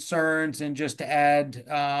stormwater concerns, and just to add,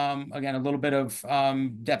 again, a little bit of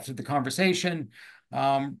depth to the conversation,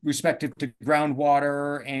 respective to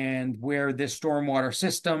groundwater and where this stormwater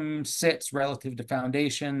system sits relative to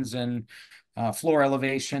foundations and floor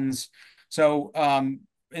elevations. So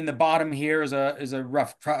in the bottom here is a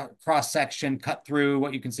rough cross section cut through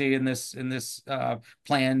what you can see in this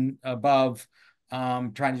plan above,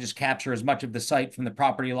 trying to just capture as much of the site from the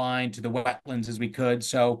property line to the wetlands as we could.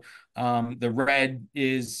 So the red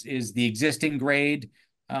is the existing grade.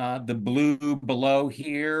 The blue below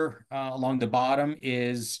here along the bottom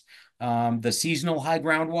is the seasonal high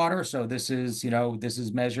groundwater. So this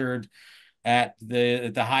is measured at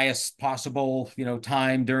the highest possible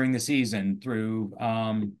time during the season through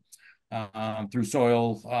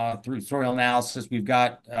soil analysis. We've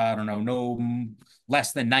got no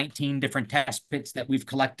less than 19 different test pits that we've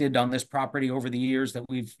collected on this property over the years that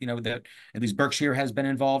we've that at least Berkshire has been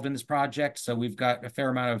involved in this project. So we've got a fair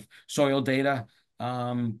amount of soil data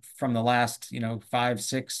from the last 5,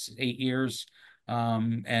 6, 8 years,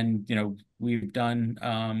 and we've done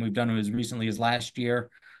it as recently as last year.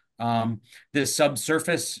 This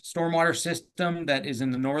subsurface stormwater system that is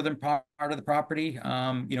in the northern part of the property,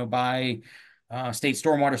 by state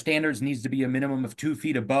stormwater standards, needs to be a minimum of 2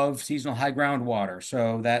 feet above seasonal high groundwater.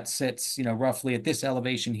 So that sits, roughly at this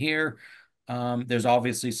elevation here. There's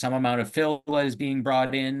obviously some amount of fill that is being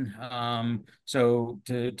brought in, so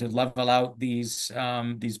to level out these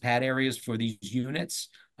pad areas for these units.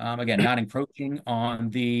 Again, not encroaching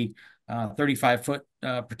on the 35-foot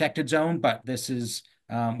protected zone, but this is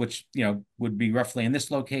which would be roughly in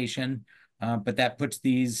this location, but that puts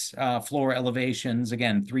these floor elevations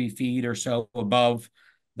again 3 feet or so above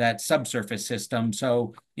that subsurface system.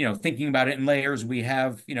 So thinking about it in layers, we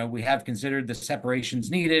have considered the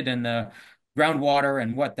separations needed and the groundwater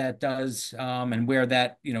and what that does, and where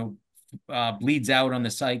that bleeds out on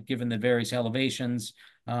the site given the various elevations.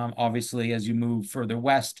 Obviously, as you move further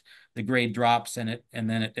west, the grade drops and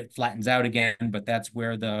then it flattens out again, but that's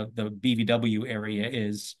where the BVW area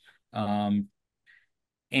is.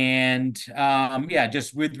 Yeah,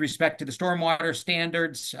 just with respect to the stormwater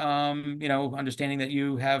standards, understanding that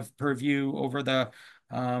you have purview over the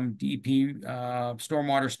DEP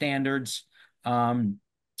stormwater standards.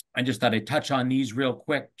 I just thought I'd touch on these real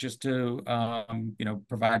quick just to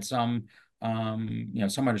provide some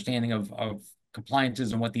some understanding of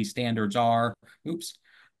compliances and what these standards are. Oops.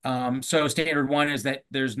 So standard one is that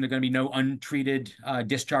there's going to be no untreated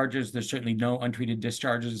discharges. There's certainly no untreated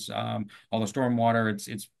discharges. All the stormwater,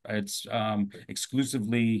 it's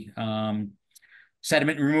exclusively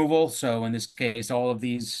sediment removal. So in this case, all of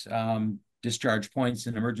these discharge points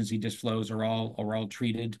and emergency dish flows are all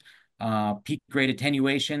treated. Peak grade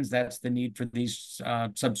attenuations, that's the need for these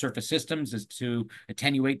subsurface systems, is to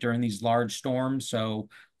attenuate during these large storms. So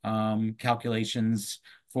calculations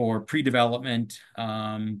for pre-development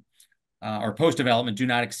or post-development do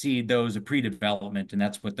not exceed those of pre-development, and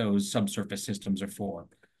that's what those subsurface systems are for.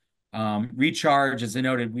 Recharge, as I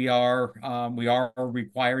noted, we are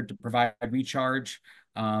required to provide recharge.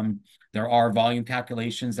 There are volume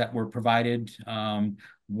calculations that were provided.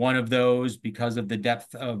 One of those, because of the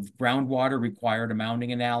depth of groundwater, required a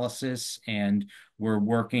mounding analysis, and we're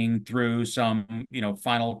working through some,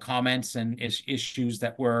 final comments and issues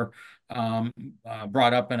that were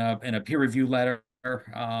brought up in a peer review letter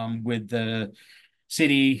with the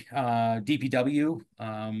city DPW.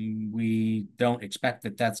 We don't expect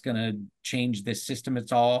that that's going to change this system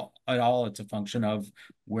at all. It's a function of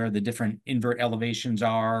where the different invert elevations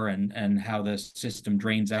are and how the system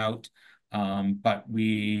drains out. But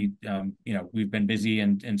we've been busy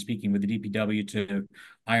and speaking with the DPW to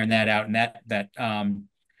iron that out, and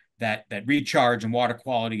that recharge and water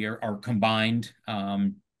quality are combined.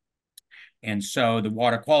 And so the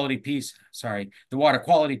water quality piece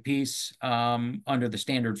under the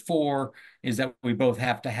standard 4 is that we both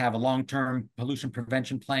have to have a long-term pollution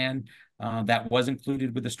prevention plan. That was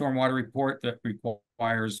included with the stormwater report that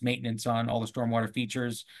requires maintenance on all the stormwater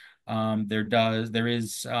features. There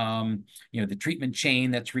is the treatment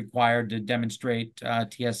chain that's required to demonstrate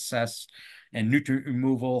TSS and nutrient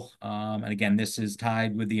removal. And again, this is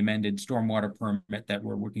tied with the amended stormwater permit that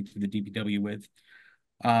we're working through the DPW with.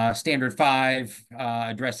 Standard 5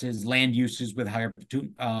 addresses land uses with higher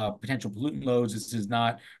potential pollutant loads. This is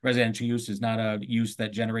not residential use, is not a use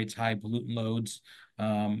that generates high pollutant loads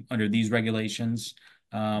under these regulations.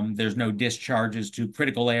 There's no discharges to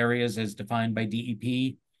critical areas as defined by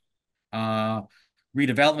DEP.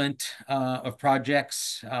 Redevelopment of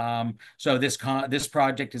projects. So this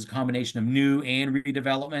project is a combination of new and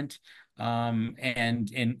redevelopment.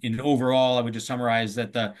 And in overall, I would just summarize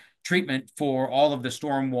that the treatment for all of the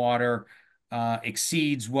stormwater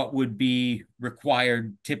exceeds what would be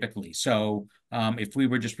required typically. So if we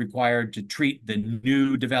were just required to treat the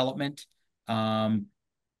new development,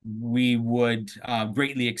 we would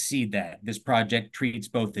greatly exceed that. This project treats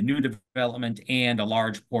both the new development and a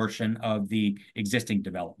large portion of the existing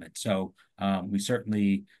development. So we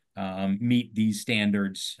certainly meet these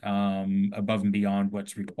standards above and beyond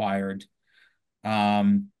what's required.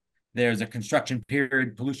 There's a construction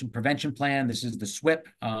period pollution prevention plan. This is the SWIP.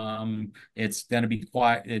 It's going to be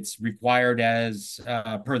it's required as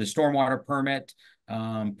per the stormwater permit,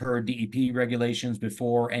 per DEP regulations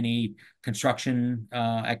before any construction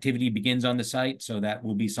activity begins on the site. So that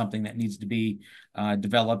will be something that needs to be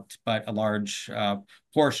developed, but a large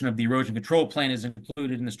portion of the erosion control plan is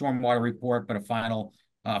included in the stormwater report, but a final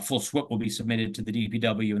full SWIP will be submitted to the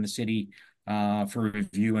DPW and the city for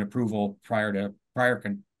review and approval prior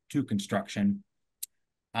to construction.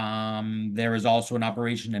 There is also an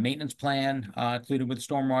operation and maintenance plan included with the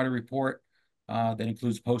stormwater report that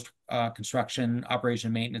includes post-construction operation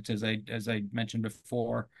and maintenance, as I mentioned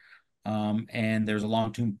before. And there's a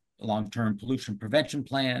long-term pollution prevention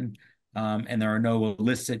plan, and there are no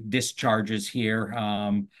illicit discharges here.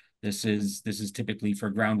 This is typically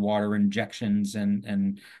for groundwater injections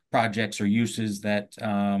and projects or uses that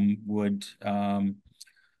would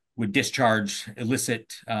discharge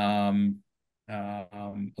illicit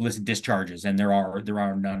discharges, and there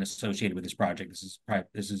are none associated with this project.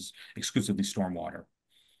 This is exclusively stormwater.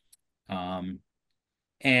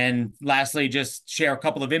 And lastly, just share a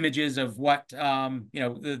couple of images of what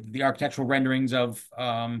the architectural renderings of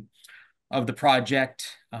the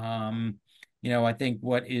project. I think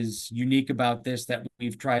what is unique about this that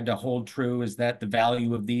we've tried to hold true is that the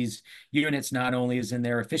value of these units not only is in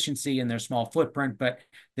their efficiency and their small footprint, but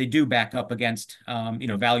they do back up against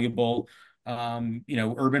valuable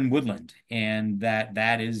urban woodland, and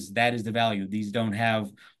that is the value. These don't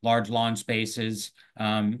have large lawn spaces.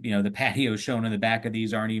 The patios shown in the back of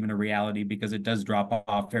these aren't even a reality because it does drop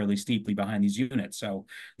off fairly steeply behind these units. So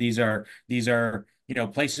these are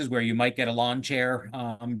places where you might get a lawn chair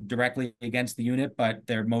directly against the unit, but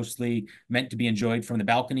they're mostly meant to be enjoyed from the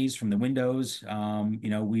balconies, from the windows.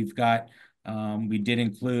 We did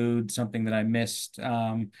include something that I missed,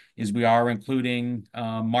 is we are including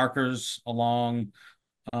markers along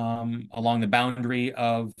the boundary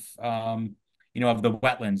of the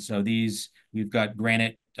wetlands. So we've got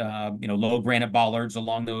granite, low granite bollards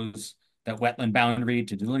along that wetland boundary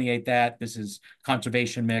to delineate that. This is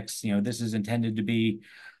conservation mix. This is intended to be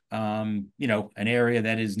an area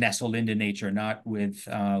that is nestled into nature, not with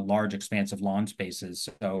large expansive lawn spaces.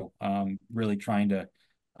 So really trying to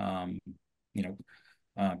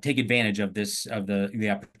take advantage of the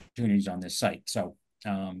opportunities on this site. So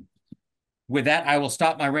with that, I will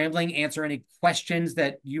stop my rambling, answer any questions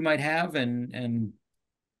that you might have, and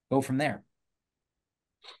go from there.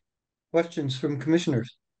 Questions from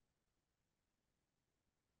commissioners?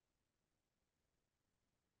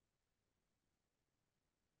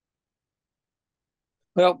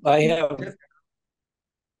 Well, I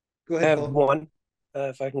Go ahead, have Paul. one,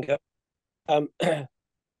 if I can go. I'm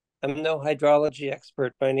no hydrology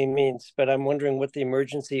expert by any means, but I'm wondering what the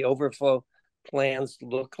emergency overflow plans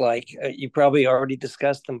look like. You probably already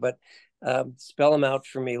discussed them, but spell them out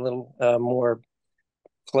for me a little more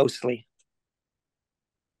closely.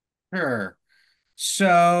 Sure.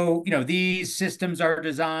 So, these systems are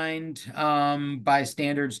designed by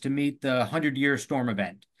standards to meet the 100-year storm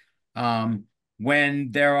event.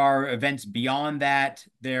 When there are events beyond that,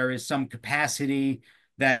 there is some capacity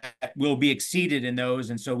that will be exceeded in those.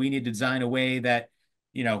 And so we need to design a way that,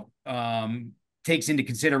 takes into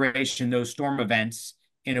consideration those storm events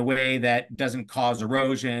in a way that doesn't cause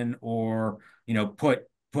erosion or, put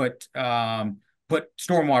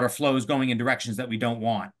stormwater flows going in directions that we don't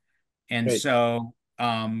want. And Right. so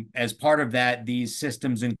as part of that, these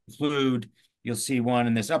systems include, you'll see one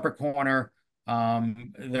in this upper corner.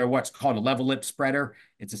 They're what's called a level lip spreader.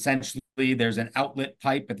 It's essentially, there's an outlet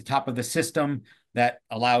pipe at the top of the system that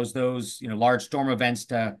allows those, large storm events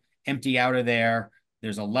to empty out of there.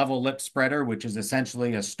 There's a level lip spreader, which is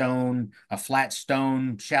essentially a flat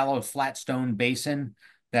stone, shallow flat stone basin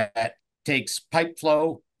that takes pipe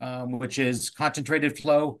flow, which is concentrated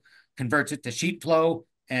flow, converts it to sheet flow,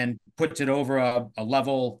 and puts it over a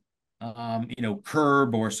level,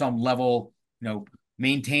 curb or some level,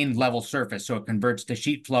 maintained level surface. So it converts to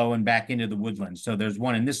sheet flow and back into the woodland. So there's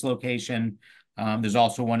one in this location. There's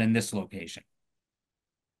also one in this location.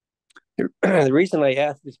 The reason I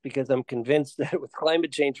ask is because I'm convinced that with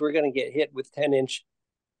climate change, we're going to get hit with 10-inch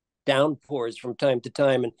downpours from time to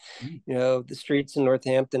time. And, the streets in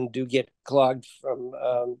Northampton do get clogged from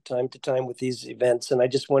time to time with these events. And I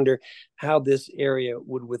just wonder how this area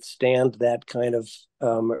would withstand that kind of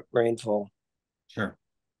rainfall. Sure.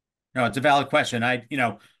 No, it's a valid question.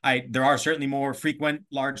 There are certainly more frequent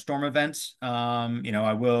large storm events.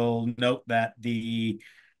 I will note that the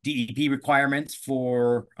DEP requirements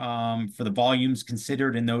for the volumes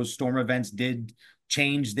considered in those storm events did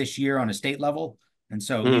change this year on a state level. And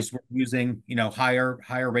so at least we're using,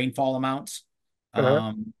 higher rainfall amounts,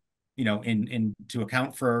 in to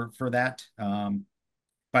account for that.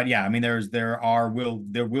 But yeah, I mean, there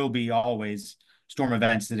will be always storm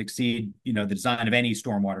events that exceed, the design of any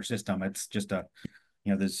stormwater system. It's just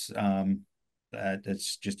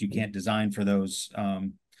it's just, you can't design for those,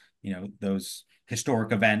 those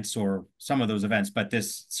historic events or some of those events, but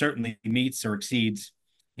this certainly meets or exceeds,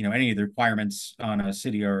 any of the requirements on a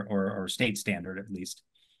city or state standard, at least.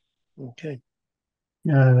 Okay.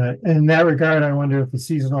 In that regard, I wonder if the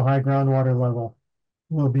seasonal high groundwater level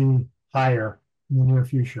will be higher in the near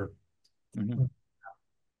future. Mm-hmm.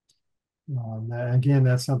 Again,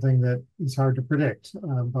 that's something that is hard to predict,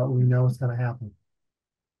 but we know it's going to happen.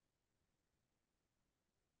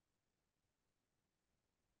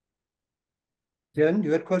 Jen,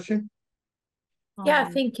 you had a question? Yeah,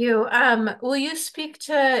 thank you. Will you speak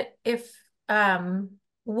to if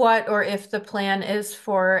what or if the plan is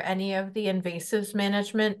for any of the invasives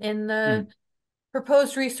management in the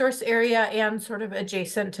proposed resource area and sort of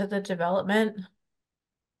adjacent to the development?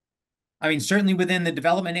 I mean, certainly within the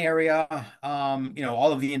development area,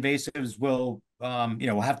 all of the invasives will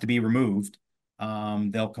have to be removed.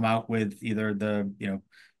 They'll come out with either the,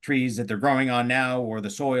 trees that they're growing on now or the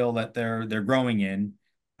soil that they're growing in.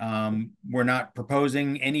 We're not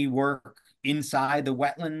proposing any work inside the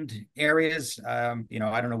wetland areas. I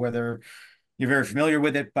don't know whether, you're very familiar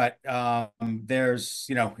with it, but there's,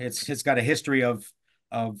 you know, it's got a history of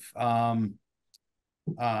you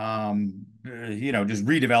know, just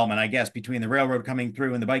redevelopment, I guess, between the railroad coming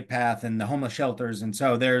through and the bike path and the homeless shelters. And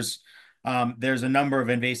so there's a number of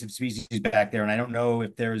invasive species back there. And I don't know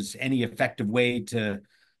if there's any effective way to,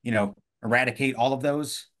 you know, eradicate all of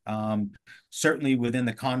those. Certainly within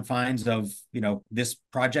the confines of, you know, this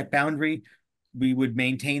project boundary, we would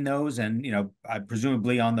maintain those. And, you know,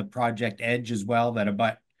 presumably on the project edge as well, that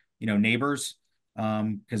abut, you know, neighbors,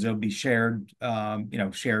 because there'll be shared, you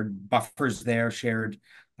know, shared buffers there, shared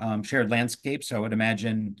landscapes. So I would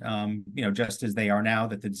imagine, you know, just as they are now,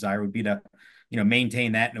 that the desire would be to, you know,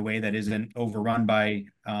 maintain that in a way that isn't overrun by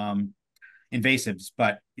invasives.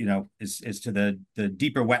 But, you know, as to the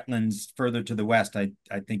deeper wetlands further to the west, I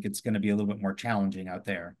think it's going to be a little bit more challenging out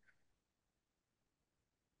there.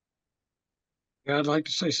 Yeah, I'd like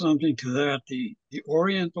to say something to that. The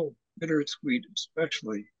Oriental bittersweet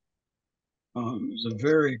especially is a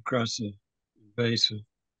very aggressive invasive.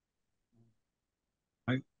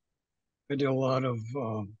 I did a lot of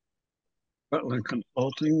wetland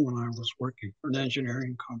consulting when I was working for an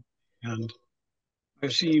engineering company, and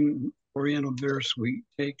I've seen Oriental bittersweet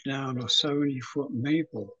take down a 70-foot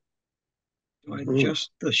maple by just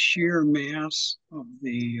the sheer mass of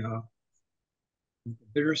the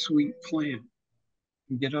bittersweet plant,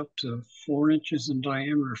 and get up to 4 inches in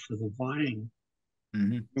diameter for the vine.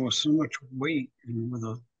 There was so much weight, and when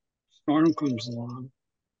a storm comes along,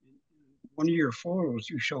 one of your photos,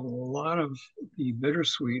 you show a lot of the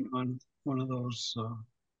bittersweet on one of those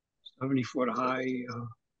 70-foot high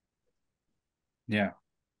Yeah.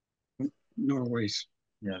 Norway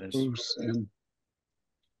spruce, and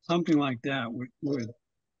something like that would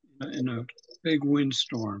in a big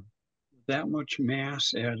windstorm, that much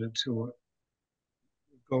mass added to it,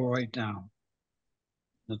 would go right down.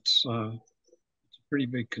 It's a pretty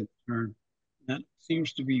big concern. That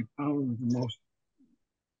seems to be probably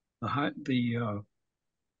the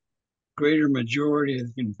greater majority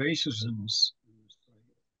of the invasives in this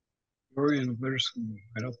site. Oriental bittersweet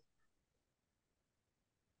right up.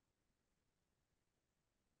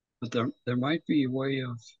 But there might be a way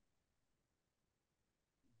of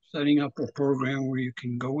setting up a program where you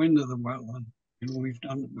can go into the wetland, and we've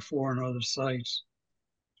done it before on other sites,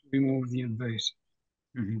 to remove the invasive.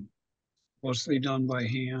 Mostly done by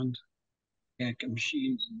hand, can't get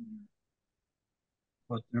machines in there.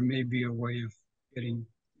 But there may be a way of getting,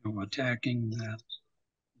 you know, attacking that,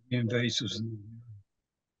 the invasives in the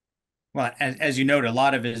Well, as you noted, a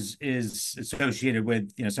lot of it is associated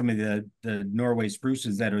with, you know, some of the Norway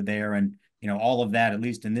spruces that are there, and, you know, all of that, at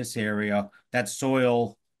least in this area, that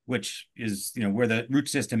soil, which is, you know, where the root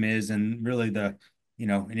system is, and really the, you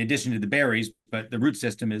know, in addition to the berries, but the root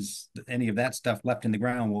system is any of that stuff left in the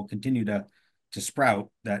ground will continue to sprout.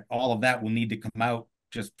 That all of that will need to come out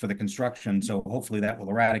just for the construction. So hopefully that will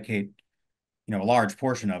eradicate, you know, a large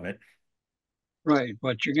portion of it. Right,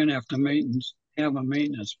 but you're going to have to have a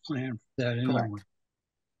maintenance plan for that anyway.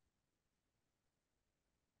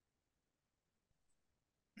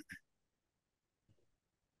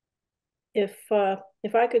 Correct.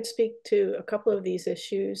 If I could speak to a couple of these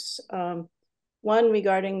issues, one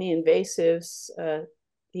regarding the invasives, the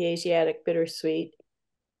Asiatic bittersweet,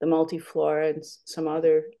 the multiflora, and some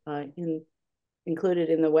other included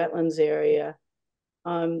in the wetlands area.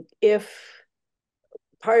 If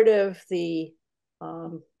part of the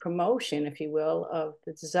promotion, if you will, of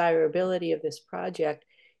the desirability of this project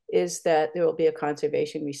is that there will be a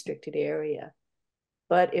conservation restricted area.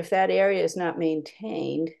 But if that area is not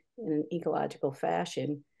maintained in an ecological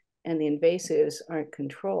fashion and the invasives aren't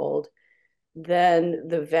controlled, then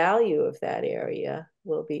the value of that area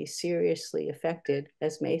will be seriously affected,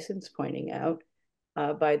 as Mason's pointing out,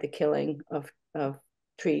 by the killing of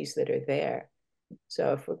trees that are there.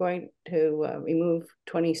 So if we're going to remove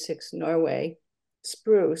 26 Norway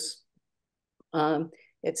spruce,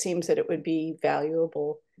 it seems that it would be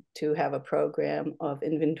valuable to have a program of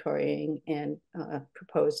inventorying and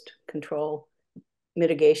proposed control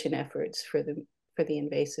mitigation efforts for the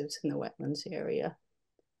invasives in the wetlands area.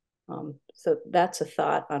 So that's a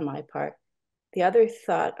thought on my part. The other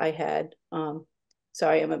thought I had,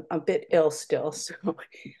 sorry, I'm a bit ill still, so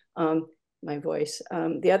my voice.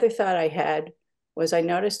 The other thought I had was I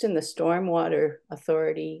noticed in the Stormwater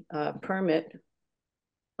Authority permit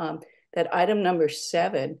that item number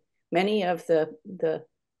 7, many of the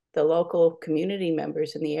local community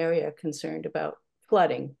members in the area are concerned about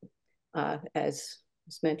flooding, as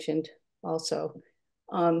was mentioned also.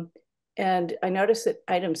 And I noticed that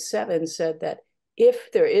item 7 said that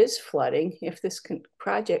if there is flooding, if this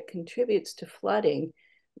project contributes to flooding,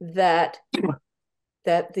 that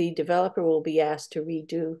that the developer will be asked to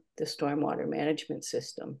redo the stormwater management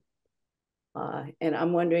system. And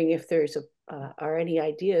I'm wondering if there's are any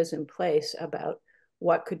ideas in place about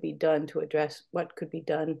what could be done to address, what could be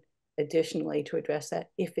done additionally to address that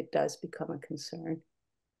if it does become a concern.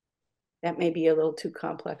 That may be a little too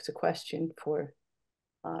complex a question for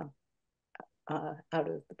out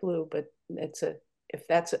of the blue, but if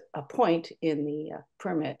that's a point in the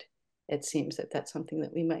permit, it seems that that's something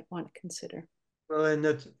that we might want to consider. Well, and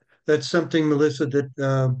that's something, Melissa,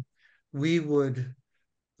 that we would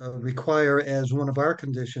require as one of our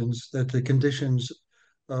conditions, that the conditions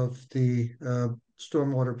of the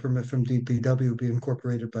stormwater permit from DPW be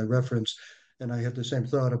incorporated by reference. And I had the same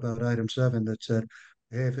thought about item 7 that said,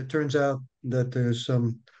 hey, if it turns out that there's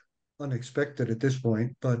some unexpected at this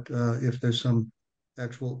point, but if there's some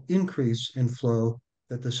actual increase in flow,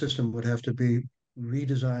 that the system would have to be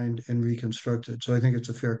redesigned and reconstructed. So I think it's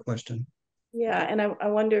a fair question. Yeah, and I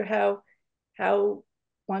wonder how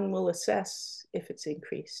one will assess if it's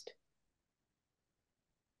increased.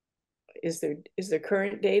 Is there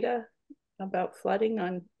current data about flooding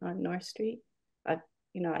on North Street? Well,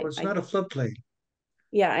 it's not a floodplain.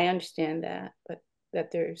 Yeah, I understand that, but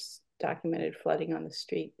that there's documented flooding on the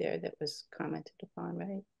street there that was commented upon,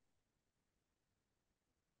 right?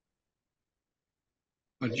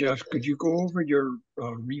 Jeff, could you go over your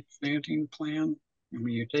replanting plan? I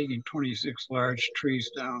mean, you're taking 26 large trees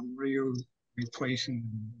down. What are you replacing?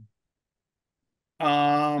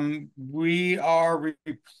 We are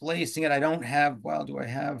replacing it. I don't have, well, do I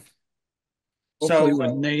have? Hopefully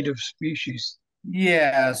with native species.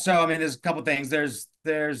 Yeah, so I mean, there's a couple things. There's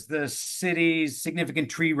the city's significant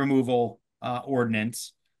tree removal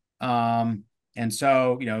ordinance. And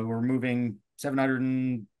so, we're removing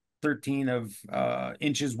 713 of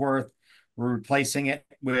inches worth. We're replacing it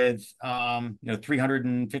with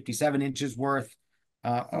 357 inches worth.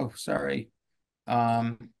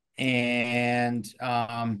 And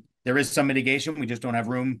there is some mitigation. We just don't have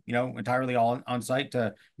room, entirely all on site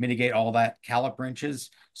to mitigate all that caliper inches.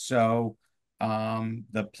 So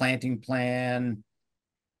the planting plan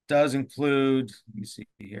does include, let me see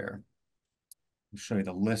here. I'll show you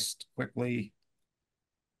the list quickly.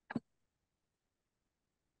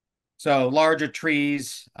 So larger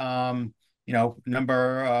trees, number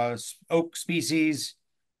oak species,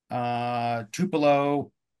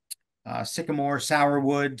 tupelo, sycamore,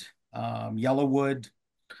 sourwood, yellowwood,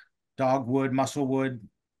 dogwood, musclewood,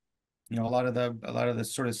 a lot of the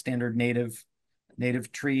sort of standard native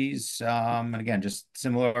trees. And again, just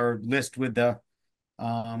similar list with the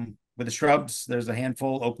shrubs. There's a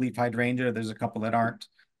handful, oak leaf hydrangea. There's a couple that aren't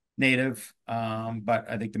native, but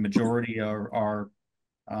I think the majority are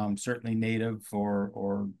certainly native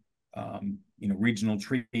or regional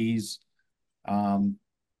trees.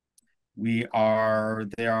 There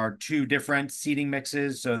are two different seeding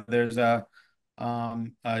mixes. So there's a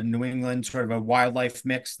New England sort of a wildlife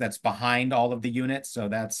mix that's behind all of the units. So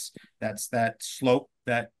that's that slope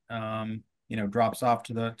that drops off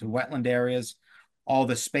to wetland areas. All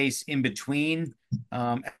the space in between,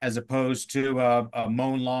 as opposed to a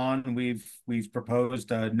mown lawn, we've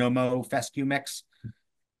proposed a no-mow fescue mix.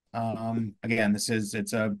 Again,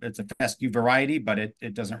 it's a fescue variety, but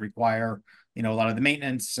it doesn't require a lot of the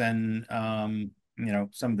maintenance and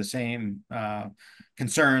some of the same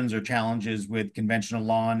concerns or challenges with conventional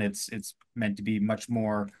lawn. It's meant to be much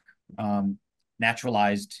more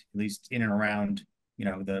naturalized, at least in and around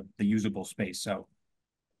the usable space. So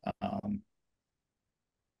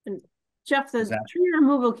and Jeff, the tree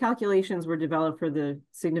removal calculations were developed for the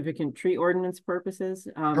significant tree ordinance purposes.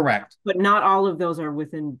 Correct. But not all of those are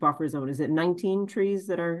within buffer zone. Is it 19 trees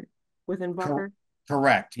that are within buffer?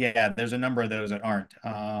 Correct. Yeah, there's a number of those that aren't.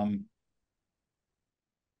 See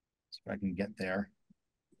if I can get there.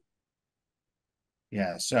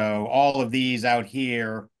 Yeah, so all of these out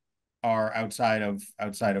here are outside of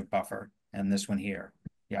buffer, and this one here.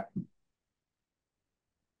 Yeah.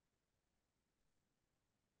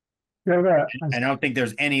 I don't think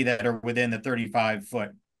there's any that are within the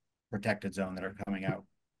 35-foot protected zone that are coming out.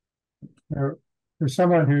 For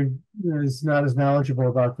someone who is not as knowledgeable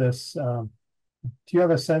about this, do you have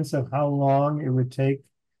a sense of how long it would take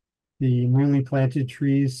the newly planted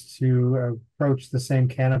trees to approach the same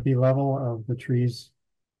canopy level of the trees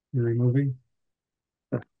you're removing?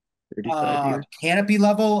 35 years. Canopy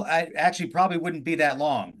level, I actually probably wouldn't be that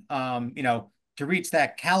long. To reach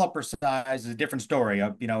that caliper size is a different story.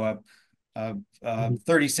 A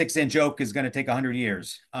 36-inch oak is going to take 100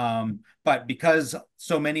 years. But because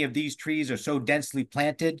so many of these trees are so densely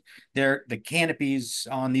planted, the canopies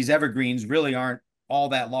on these evergreens really aren't all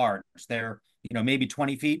that large. They're maybe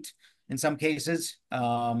 20 feet in some cases.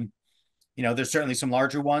 There's certainly some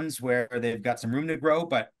larger ones where they've got some room to grow,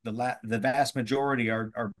 but the vast majority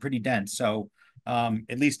are pretty dense. So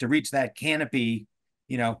at least to reach that canopy,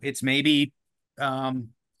 it's maybe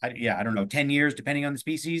I don't know, 10 years depending on the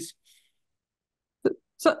species.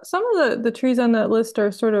 So some of the trees on that list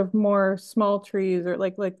are sort of more small trees, or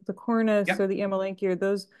like the cornus Yep. or the amelanchier, or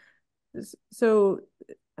those. So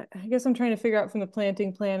I guess I'm trying to figure out from the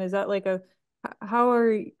planting plan, is that like how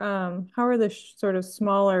are the sort of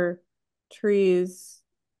smaller trees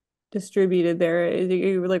distributed there? Are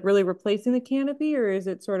you like really replacing the canopy, or is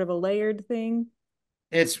it sort of a layered thing?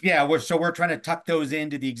 We're trying to tuck those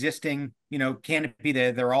into the existing, canopy.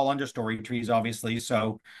 They're all understory trees, obviously.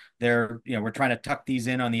 So we're trying to tuck these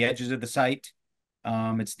in on the edges of the site.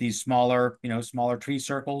 It's these smaller tree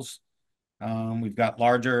circles. We've got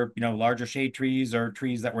larger shade trees or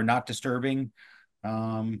trees that we're not disturbing.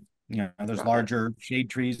 There's larger shade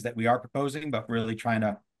trees that we are proposing, but really trying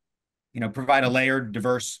to, provide a layered,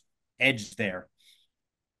 diverse edge there.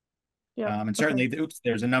 Yeah. And certainly,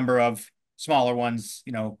 there's a number of smaller ones,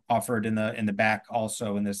 offered in the back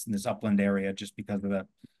also in this upland area, just because of the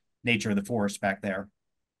nature of the forest back there.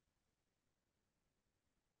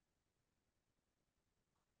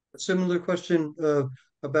 A similar question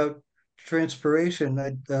about transpiration.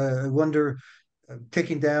 I wonder,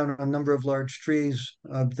 taking down a number of large trees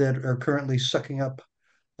that are currently sucking up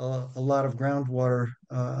a lot of groundwater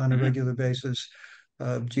on a regular basis.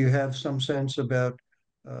 Do you have some sense about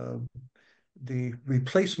the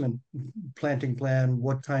replacement planting plan,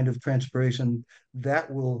 what kind of transpiration that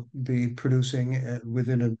will be producing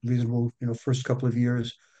within a reasonable, first couple of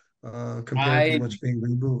years compared to what's being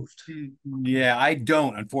removed? Yeah, I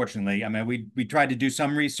don't, unfortunately. I mean, we tried to do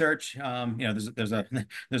some research.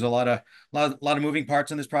 There's a lot of moving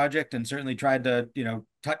parts in this project, and certainly tried to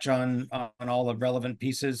touch on all the relevant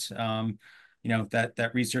pieces.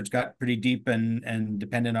 That research got pretty deep and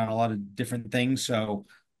dependent on a lot of different things. So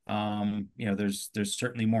there's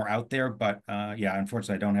certainly more out there, but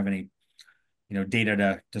unfortunately, I don't have any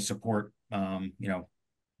data to support one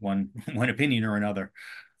opinion or another.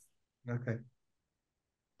 Okay.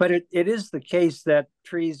 But it is the case that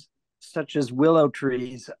trees such as willow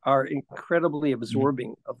trees are incredibly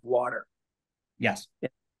absorbing of water. Yes.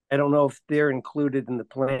 I don't know if they're included in the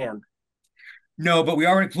plan. No, but we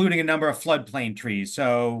are including a number of floodplain trees.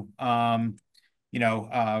 So, let's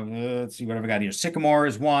see what have we got here. Sycamore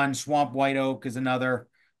is one, swamp white oak is another.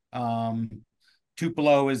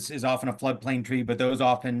 Tupelo is often a floodplain tree, but those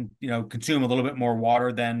often, consume a little bit more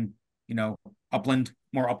water than,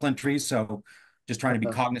 more upland trees. So just trying to be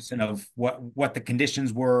cognizant of what the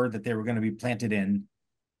conditions were that they were going to be planted in,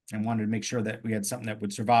 and wanted to make sure that we had something that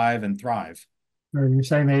would survive and thrive. You're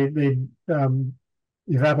saying they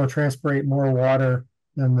evapotranspirate more water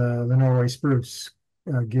than the Norway spruce,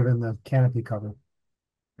 given the canopy cover.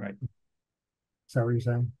 Right. Is that what you're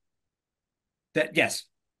saying? Yes.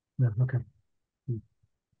 Yeah. Okay.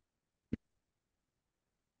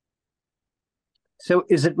 So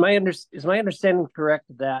is my understanding correct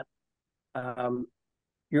that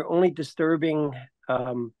you're only disturbing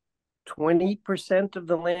 20% of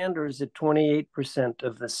the land, or is it 28%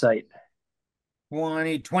 of the site?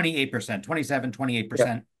 28%, 27,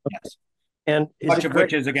 28%. Yes. And much of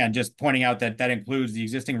which is, again, just pointing out that includes the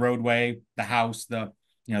existing roadway, the house,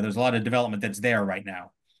 there's a lot of development that's there right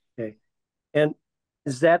now. Okay. And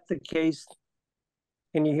is that the case?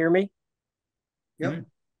 Can you hear me? Yep. Mm-hmm.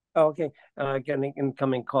 Oh, okay. Again,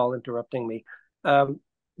 incoming call interrupting me.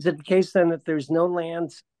 Is it the case then that there's no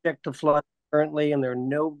land subject to flood currently, and there are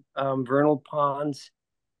no vernal ponds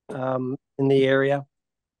in the area?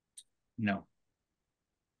 No.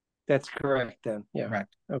 That's correct then. Yeah.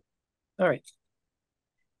 Correct. Okay. All right.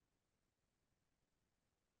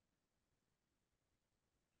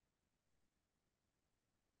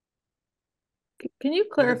 Can you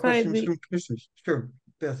clarify Sure,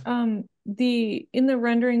 Beth. in the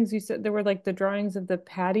renderings you said there were like the drawings of the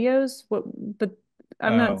patios, but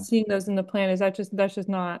I'm not seeing those in the plan. Is that's just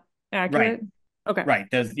not accurate? Right. Okay. Right.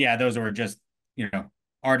 Those were just,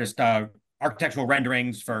 architectural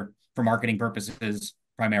renderings for marketing purposes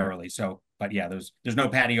primarily. So, but yeah, there's no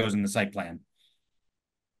patios in the site plan.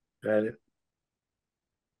 Got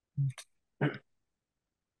it.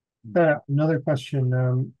 Another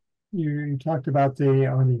question. You talked about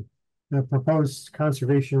the proposed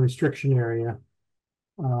conservation restriction area,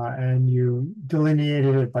 and you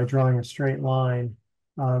delineated it by drawing a straight line.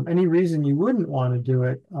 Any reason you wouldn't want to do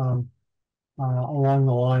it along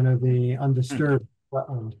the line of the undisturbed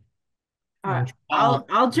wetland?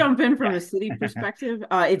 I'll jump in from a city perspective.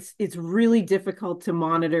 It's really difficult to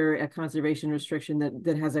monitor a conservation restriction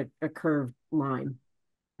that has a curved line.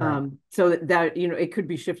 So that it could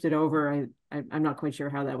be shifted over. I'm not quite sure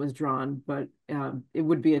how that was drawn, but it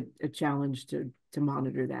would be a challenge to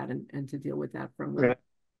monitor that and to deal with that from the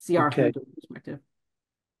CR perspective.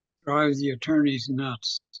 Drive the attorneys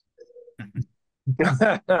nuts.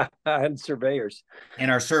 And surveyors.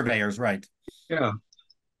 And our surveyors, right. Yeah.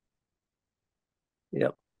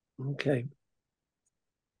 Yep. Okay.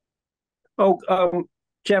 Oh,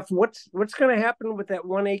 Jeff, what's going to happen with that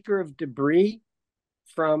 1 acre of debris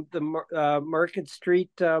from the Market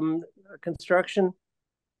Street construction?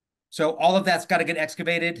 So all of that's got to get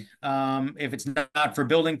excavated. If it's not for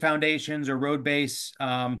building foundations or road base,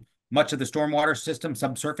 much of the stormwater system,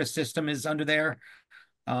 subsurface system is under there.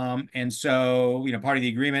 And so, part of the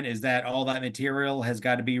agreement is that all that material has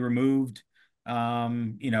got to be removed,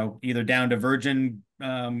 either down to virgin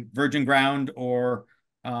ground or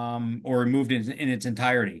removed in its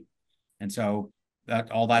entirety. And so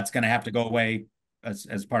all that's going to have to go away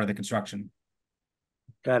as part of the construction.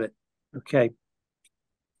 Got it. Okay.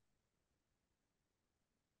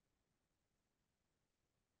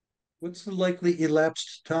 What's the likely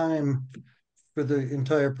elapsed time for the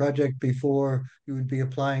entire project before you would be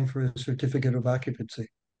applying for a certificate of occupancy?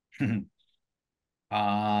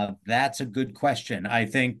 That's a good question. I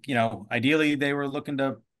think, ideally they were looking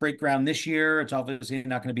to break ground this year. It's obviously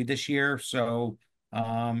not going to be this year. So,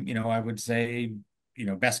 I would say,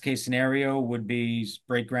 best case scenario would be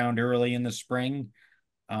break ground early in the spring.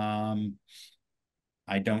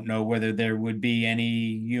 I don't know whether there would be any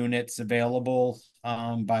units available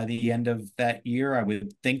by the end of that year. I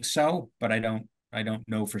would think so, but I don't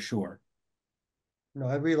know for sure. No,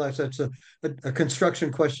 I realize that's a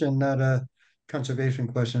construction question, not a conservation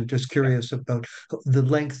question. Just curious about the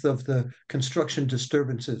length of the construction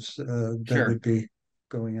disturbances that would be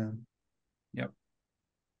going on. Yep.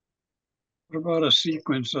 What about a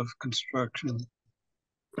sequence of construction?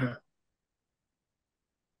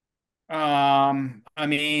 I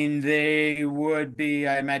mean, they would be,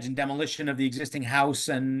 I imagine, demolition of the existing house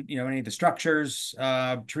and, any of the structures,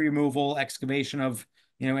 tree removal, excavation of,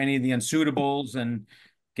 any of the unsuitables, and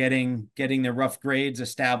getting the rough grades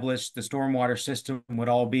established. The stormwater system would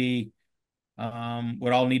all need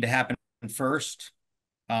to happen first,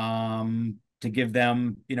 to give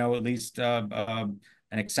them, at least an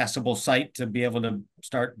accessible site to be able to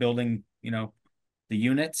start building, the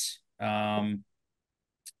units.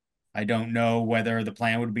 I don't know whether the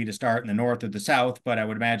plan would be to start in the north or the south, but I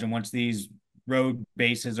would imagine once these road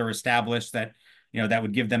bases are established that, that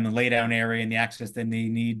would give them the laydown area and the access that they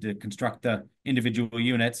need to construct the individual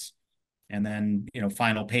units. And then,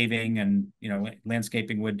 final paving and,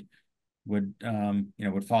 landscaping would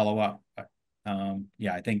follow up.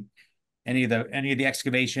 Yeah, I think any of the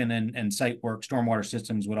excavation and site work, stormwater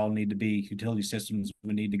systems would all need to be, utility systems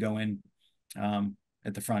would need to go in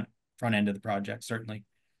at the front end of the project, certainly.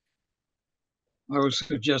 I would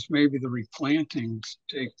suggest maybe the replantings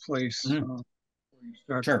take place when you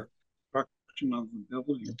start the construction of the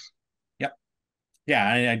buildings. Yep.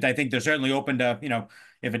 Yeah, I think they're certainly open to,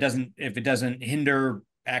 if it doesn't hinder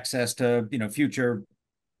access to, future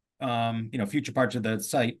parts of the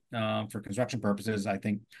site for construction purposes. I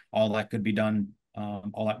think all that could be done.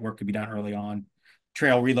 All that work could be done early on.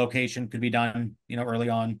 Trail relocation could be done, early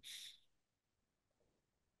on.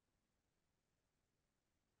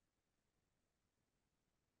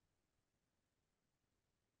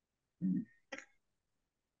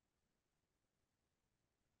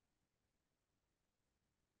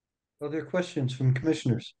 Other questions from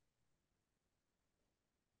commissioners?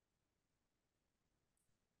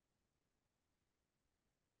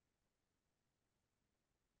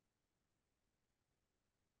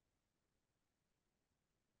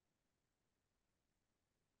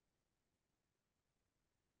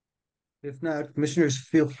 If not, commissioners,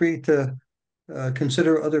 feel free to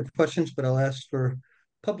consider other questions, but I'll ask for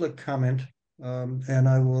public comment, and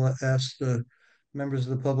I will ask the members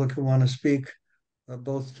of the public who want to speak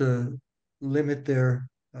both to limit their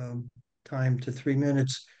time to 3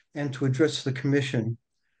 minutes and to address the commission.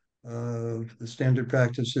 The standard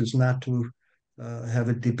practice is not to have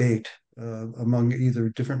a debate among either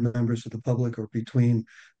different members of the public or between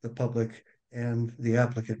the public and the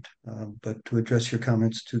applicant, but to address your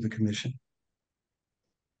comments to the commission.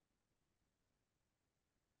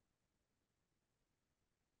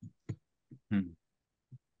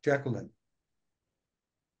 Jacqueline.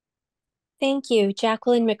 Thank you.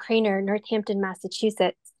 Jacqueline McCrainer, Northampton,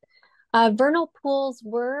 Massachusetts. Vernal pools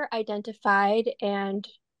were identified and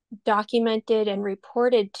documented and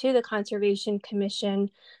reported to the Conservation Commission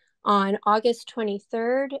on August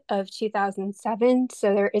 23rd of 2007.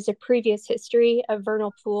 So there is a previous history of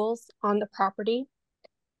vernal pools on the property.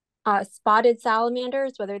 Spotted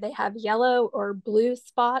salamanders, whether they have yellow or blue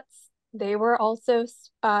spots, they were also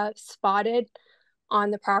spotted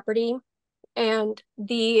on the property. And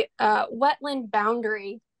the wetland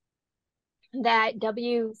boundary that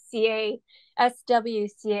SWCA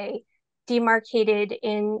demarcated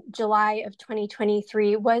in July of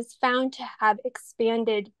 2023 was found to have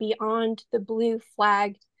expanded beyond the blue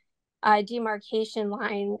flagged demarcation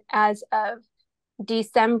line as of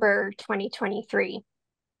December 2023.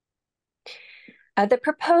 The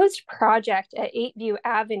proposed project at 8 View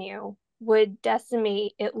Avenue would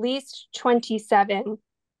decimate at least 27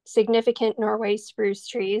 significant Norway spruce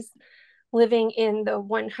trees living in the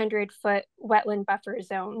 100-foot wetland buffer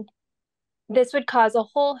zone. This would cause a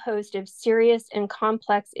whole host of serious and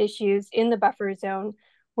complex issues in the buffer zone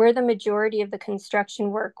where the majority of the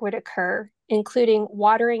construction work would occur, including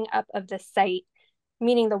watering up of the site,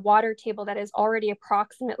 meaning the water table that is already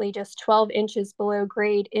approximately just 12 inches below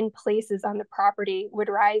grade in places on the property would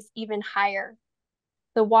rise even higher.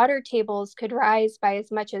 The water tables could rise by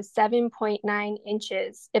as much as 7.9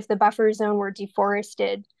 inches if the buffer zone were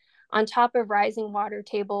deforested, on top of rising water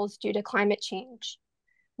tables due to climate change.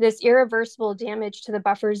 This irreversible damage to the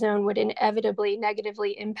buffer zone would inevitably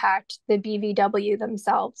negatively impact the BVW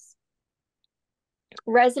themselves.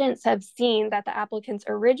 Residents have seen that the applicant's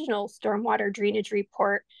original stormwater drainage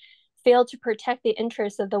report failed to protect the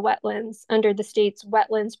interests of the wetlands under the state's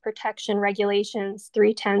Wetlands Protection Regulations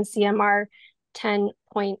 310 CMR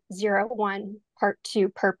 10.01 Part 2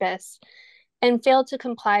 purpose, and failed to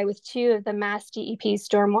comply with 2 of the Mass DEP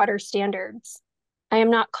stormwater standards. I am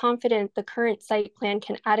not confident the current site plan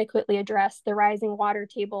can adequately address the rising water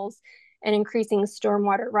tables and increasing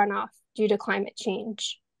stormwater runoff due to climate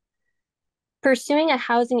change. Pursuing a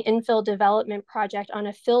housing infill development project on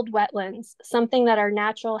a filled wetlands, something that our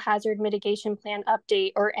Natural Hazard Mitigation Plan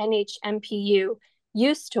Update, or NHMPU,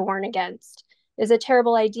 used to warn against, is a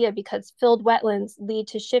terrible idea because filled wetlands lead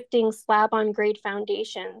to shifting slab-on-grade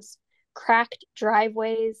foundations, cracked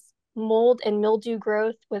driveways, mold and mildew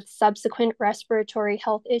growth with subsequent respiratory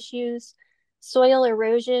health issues, soil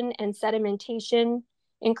erosion and sedimentation,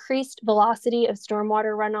 increased velocity of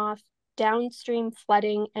stormwater runoff, downstream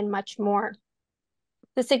flooding, and much more.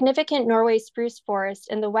 The significant Norway spruce forest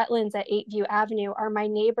and the wetlands at 8 View Avenue are my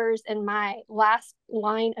neighbors and my last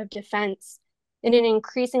line of defense in an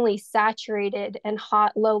increasingly saturated and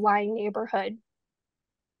hot, low-lying neighborhood.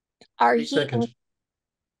 Our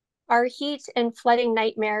heat and flooding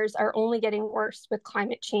nightmares are only getting worse with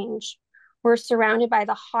climate change. We're surrounded by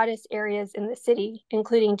the hottest areas in the city,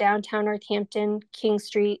 including downtown Northampton, King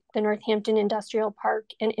Street, the Northampton Industrial Park,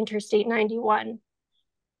 and Interstate 91.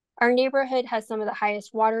 Our neighborhood has some of the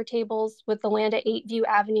highest water tables, with the land at 8 View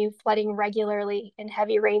Avenue flooding regularly in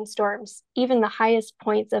heavy rainstorms. Even the highest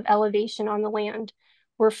points of elevation on the land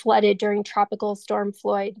were flooded during Tropical Storm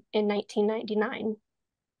Floyd in 1999.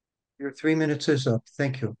 Your 3 minutes is up.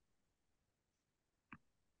 Thank you.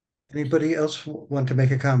 Anybody else want to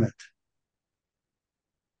make a comment?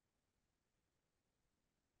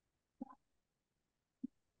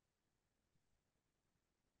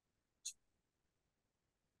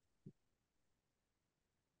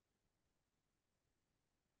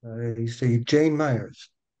 I see Jane Myers.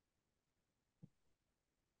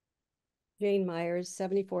 Jane Myers,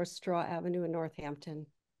 74 Straw Avenue in Northampton.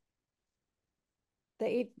 The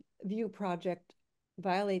 8 View project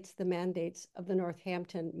violates the mandates of the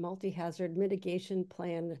Northampton Multi-Hazard Mitigation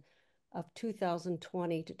Plan of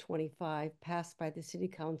 2020 to 25, passed by the City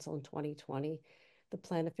Council in 2020. The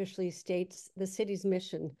plan officially states the city's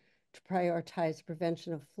mission to prioritize the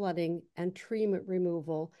prevention of flooding and tree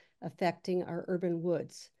removal affecting our urban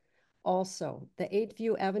woods. Also, the 8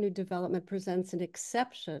 View Avenue development presents an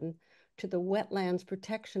exception to the Wetlands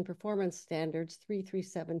Protection Performance Standards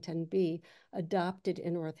 33710B adopted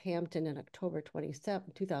in Northampton in October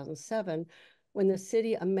 2007, when the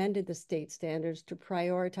city amended the state standards to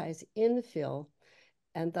prioritize infill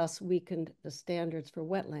and thus weakened the standards for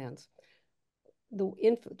wetlands. The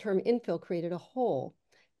term infill created a hole,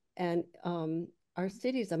 and our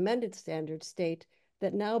city's amended standards state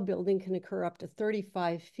that now building can occur up to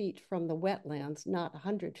 35 feet from the wetlands, not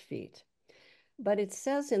 100 feet. But it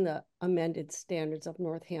says in the amended standards of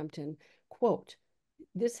Northampton, quote,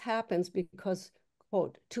 this happens because,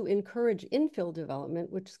 quote, to encourage infill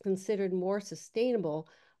development, which is considered more sustainable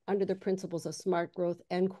under the principles of smart growth,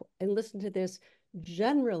 and listen to this,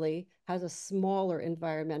 generally has a smaller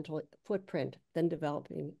environmental footprint than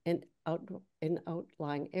developing in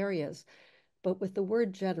outlying areas. But with the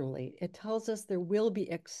word generally, it tells us there will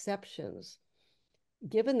be exceptions.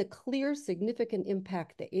 Given the clear significant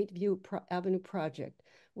impact the 8 View Avenue project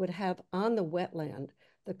would have on the wetland,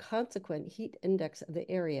 the consequent heat index of the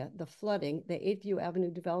area, the flooding, the 8 View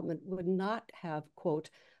Avenue development would not have, quote,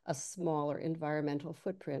 a smaller environmental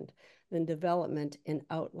footprint than development in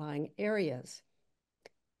outlying areas.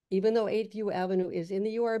 Even though 8 View Avenue is in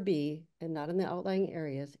the URB and not in the outlying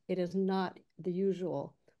areas, it is not the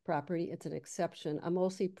usual property. It's an exception, a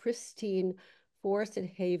mostly pristine forested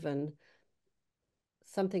haven,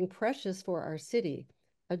 something precious for our city,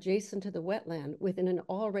 adjacent to the wetland within an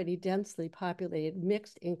already densely populated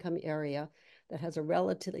mixed income area that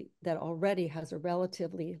already has a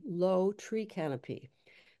relatively low tree canopy.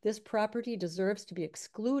 This property deserves to be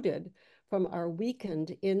excluded from our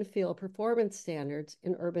weakened infill performance standards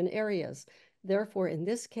in urban areas. Therefore, in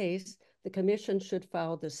this case, the commission should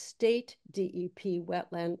follow the state DEP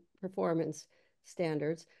wetland performance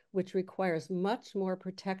standards, which requires much more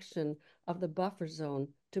protection of the buffer zone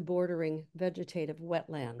to bordering vegetative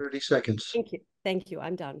wetland. 30 seconds. Thank you. Thank you.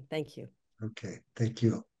 I'm done. Thank you. Okay, thank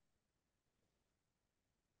you.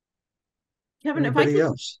 Kevin, Anybody if I could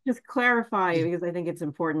else? just clarify, because I think it's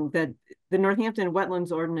important, that the Northampton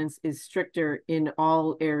Wetlands Ordinance is stricter in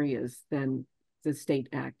all areas than the state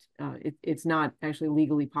act. It's not actually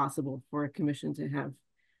legally possible for a commission to have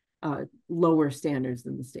lower standards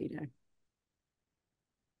than the state act.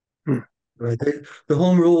 Right. The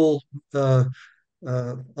home rule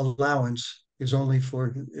allowance is only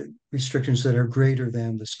for restrictions that are greater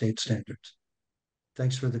than the state standards.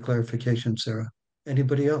 Thanks for the clarification, Sarah.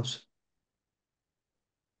 Anybody else?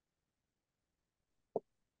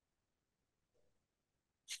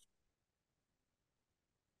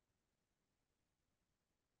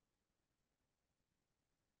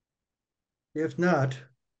 If not,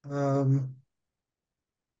 are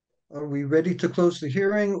we ready to close the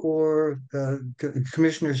hearing, or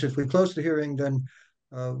commissioners, if we close the hearing, then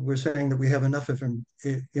we're saying that we have enough of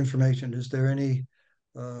information. Is there any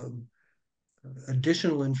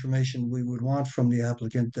additional information we would want from the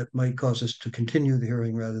applicant that might cause us to continue the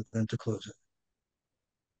hearing rather than to close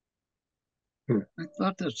it? I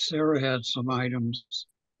thought that Sarah had some items.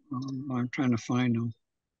 I'm trying to find them.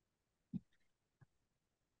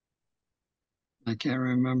 I can't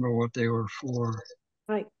remember what they were for.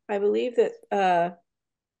 I believe that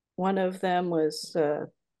one of them was the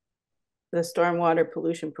stormwater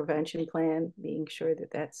pollution prevention plan, being sure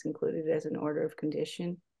that that's included as an order of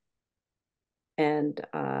condition. And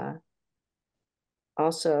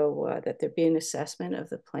also that there be an assessment of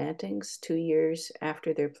the plantings 2 years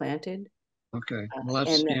after they're planted. Okay, well, that's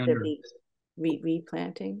and standard. That there be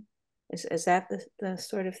replanting. Is that the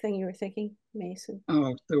sort of thing you were thinking, Mason?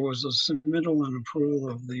 Oh, there was a submittal and approval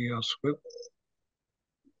of the SWIP.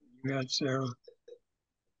 You had, Sarah.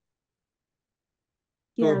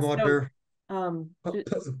 Yeah, Stormwater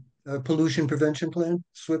pollution prevention plan,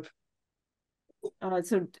 SWIP.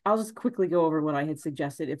 So I'll just quickly go over what I had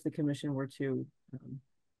suggested if the commission were to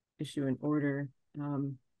issue an order.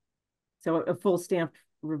 So a full stamp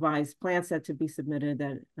revised plan set to be submitted,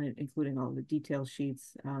 that including all the detail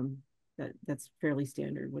sheets. That's fairly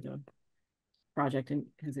standard with a project and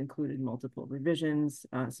has included multiple revisions.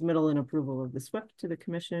 Submittal and approval of the SWIP to the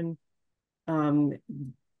commission.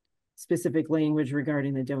 Specific language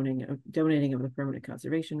regarding the donating of the permanent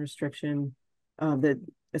conservation restriction. The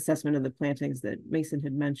assessment of the plantings that Mason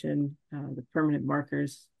had mentioned, the permanent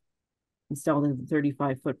markers installed in the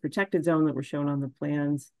 35-foot protected zone that were shown on the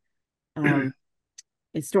plans, a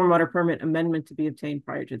stormwater permit amendment to be obtained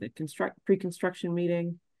prior to the pre-construction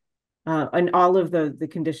meeting, and all of the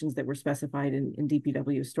conditions that were specified in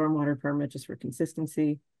DPW stormwater permit, just for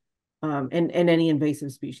consistency, and any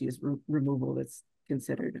invasive species removal that's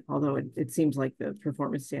considered, although it seems like the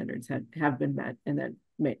performance standards have been met, and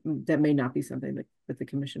that may not be something that the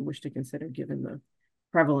commission wished to consider given the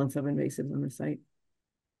prevalence of invasives on the site.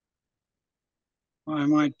 I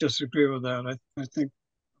might disagree with that. I think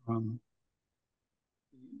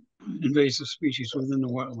invasive species within the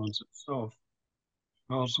wetlands itself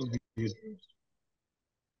also be addressed.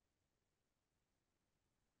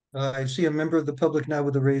 I see a member of the public now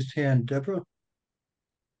with a raised hand. Deborah?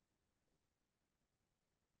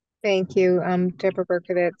 Thank you. Deborah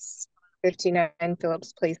Berkowitz, 59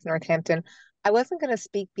 Phillips Place, Northampton. I wasn't going to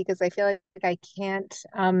speak because I feel like I can't.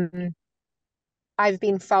 I've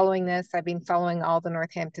been following this. I've been following all the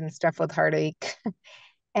Northampton stuff with heartache.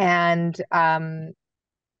 And I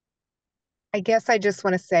guess I just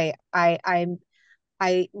want to say I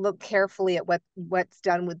I look carefully at what's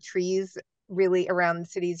done with trees really around the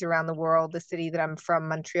cities around the world. The city that I'm from,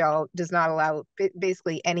 Montreal, does not allow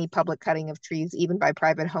basically any public cutting of trees, even by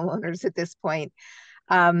private homeowners at this point.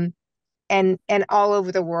 Um, and all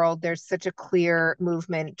over the world, there's such a clear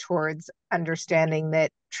movement towards understanding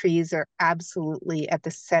that trees are absolutely at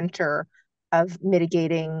the center of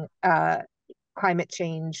mitigating climate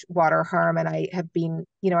change, water harm. And I have been,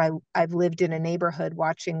 I've lived in a neighborhood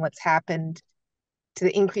watching what's happened to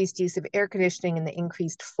the increased use of air conditioning and the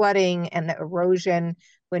increased flooding and the erosion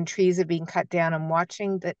when trees are being cut down. I'm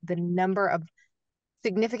watching the number of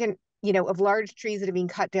significant, of large trees that have been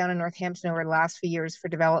cut down in Northampton over the last few years for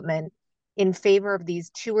development in favor of these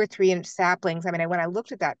 2 or 3 inch saplings. I mean, when I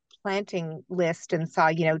looked at that planting list and saw,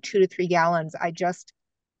 2 to 3 gallons,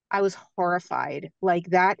 I was horrified. Like,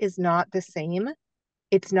 that is not the same.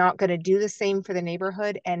 It's not going to do the same for the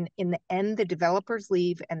neighborhood. And in the end, the developers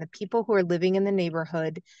leave, and the people who are living in the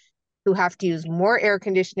neighborhood, who have to use more air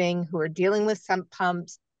conditioning, who are dealing with sump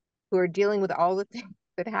pumps, who are dealing with all the things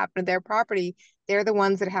that happen to their property, they're the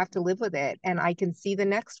ones that have to live with it. And I can see the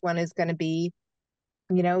next one is going to be,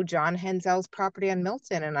 John Hensel's property on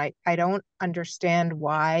Milton. And I don't understand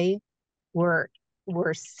why we're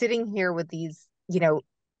sitting here with these,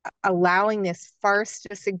 allowing this farce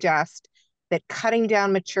to suggest that cutting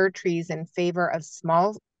down mature trees in favor of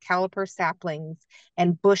small caliper saplings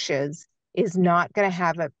and bushes is not going to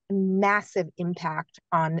have a massive impact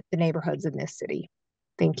on the neighborhoods in this city.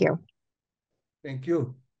 Thank you. Thank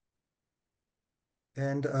you.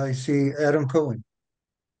 And I see Adam Cohen.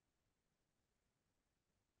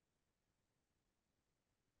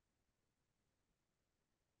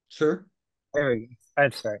 Sir? There we go.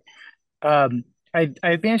 I'm sorry.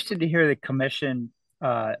 I'd be interested to hear the commission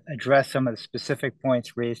address some of the specific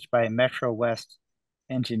points raised by Metro West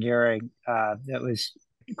Engineering that was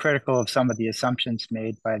critical of some of the assumptions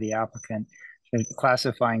made by the applicant in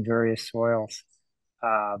classifying various soils.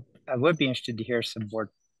 I would be interested to hear some board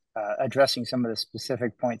addressing some of the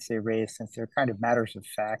specific points they raised, since they're kind of matters of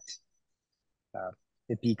fact.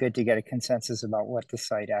 It'd be good to get a consensus about what the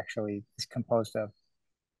site actually is composed of.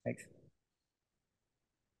 Thanks.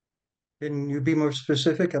 Can you be more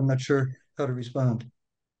specific? I'm not sure how to respond.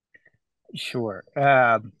 Sure.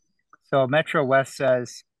 So Metro West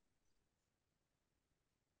says,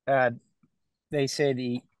 they say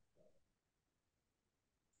the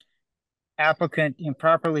applicant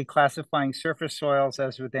improperly classifying surface soils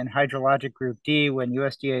as within hydrologic group D when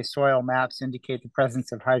USDA soil maps indicate the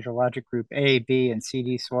presence of hydrologic group A, B, and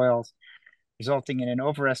CD soils, resulting in an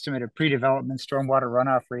overestimate of pre-development stormwater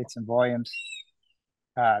runoff rates and volumes.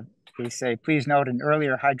 They say, please note an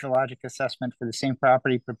earlier hydrologic assessment for the same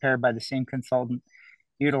property prepared by the same consultant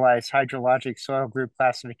utilized hydrologic soil group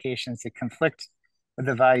classifications that conflict with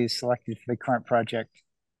the values selected for the current project.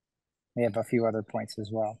 They have a few other points as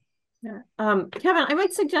well. Yeah. Kevin, I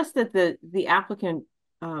might suggest that the applicant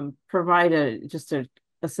provide just a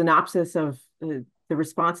synopsis of the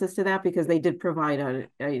responses to that, because they did provide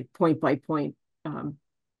a point-by-point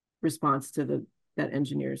response to that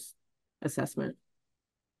engineer's assessment.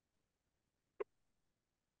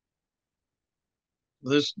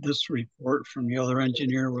 This report from the other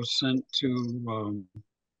engineer was sent to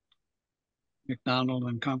McDonald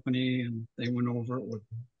and Company, and they went over it with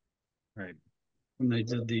Right. when they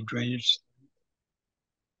did the drainage.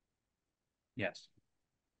 Yes.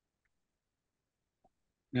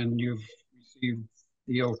 And you've received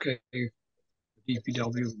the okay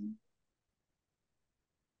DPW.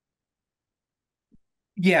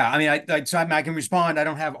 Yeah, I mean, I can respond. I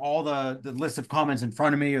don't have all the list of comments in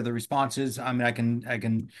front of me or the responses. I mean, I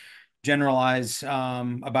can generalize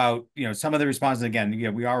about some of the responses. Again,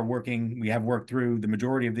 we have worked through the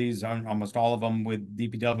majority of these, almost all of them, with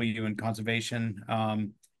DPW and conservation.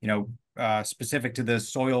 Specific to the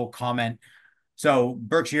soil comment. So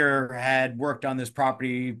Berkshire had worked on this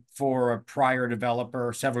property for a prior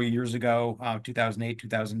developer several years ago, 2008,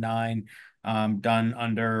 2009. Done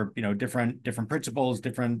under different principles,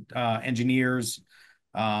 different engineers.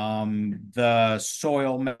 The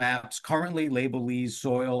soil maps currently label these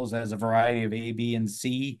soils as a variety of A, B, and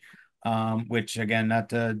C, which, again, not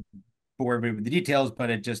to bore everybody with the details, but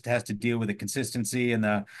it just has to deal with the consistency and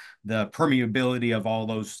the permeability of all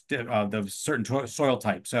those the certain soil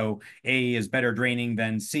types. So A is better draining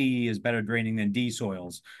than C is better draining than D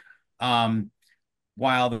soils. While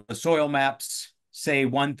the soil maps say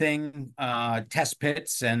one thing, test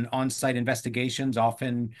pits and on-site investigations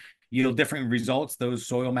often yield different results. Those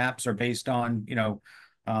soil maps are based on,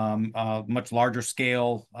 much larger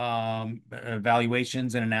scale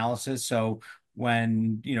evaluations and analysis. So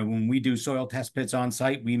when we do soil test pits on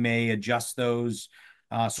site, we may adjust those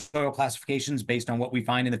soil classifications based on what we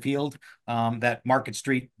find in the field. That Market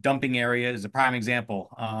Street dumping area is a prime example.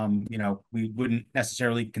 You know, we wouldn't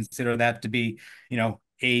necessarily consider that to be, you know,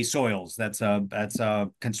 A soils. That's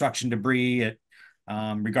a construction debris at,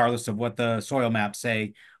 regardless of what the soil maps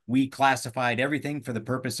say. We classified everything for the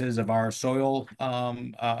purposes of our soil,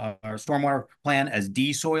 our stormwater plan as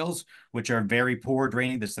D soils, which are very poor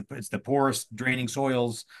draining. It's the poorest draining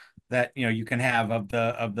soils that, you know, you can have of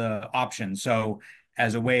the option. So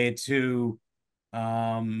as a way to,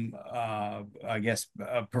 I guess,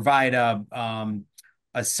 provide a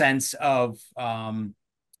sense of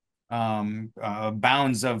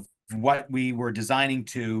bounds of what we were designing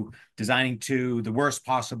to the worst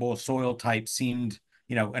possible soil type seemed,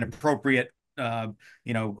 you know, an appropriate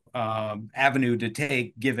avenue to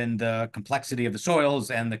take given the complexity of the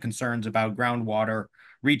soils and the concerns about groundwater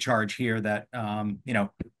recharge here, that you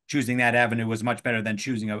know, choosing that avenue was much better than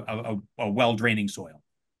choosing a well draining soil.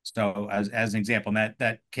 So as an example, and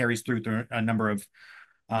that carries through a number of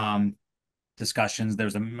discussions.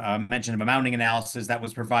 There's a mention of a mounting analysis that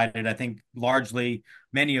was provided. I think largely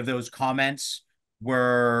many of those comments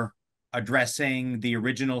were addressing the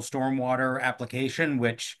original stormwater application,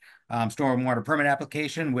 which stormwater permit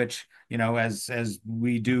application, which, you know, as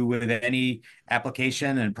we do with any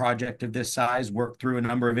application and project of this size, work through a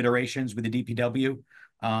number of iterations with the DPW.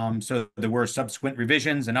 So there were subsequent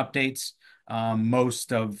revisions and updates.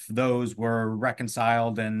 Most of those were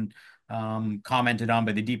reconciled and commented on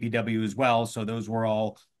by the DPW as well. So those were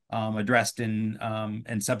all addressed in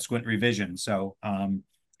subsequent revisions. So,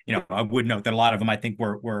 you know, I would note that a lot of them, I think,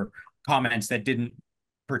 were comments that didn't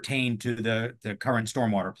pertain to the current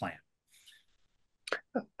stormwater plan.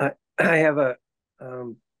 I have a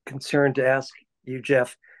concern to ask you,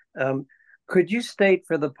 Jeff. Could you state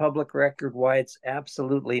for the public record why it's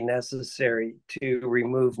absolutely necessary to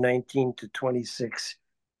remove 19 to 26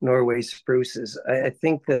 Norway spruces? I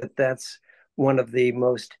think that that's one of the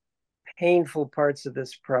most painful parts of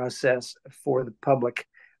this process for the public,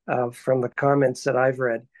 from the comments that I've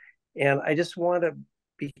read. And I just want to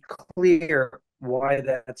be clear why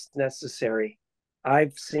that's necessary.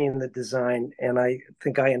 I've seen the design and I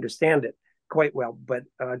think I understand it quite well, but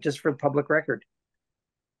just for public record.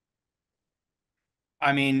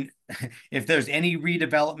 I mean, if there's any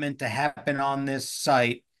redevelopment to happen on this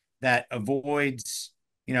site that avoids,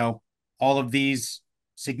 you know, all of these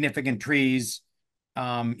significant trees,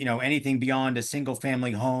 you know, anything beyond a single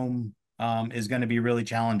family home is going to be really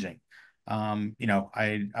challenging. You know,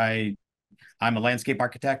 I'm a landscape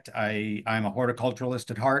architect. I'm a horticulturalist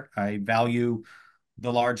at heart. I value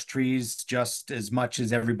the large trees just as much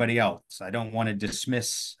as everybody else. I don't want to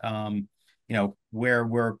dismiss, you know, where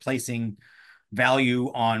we're placing value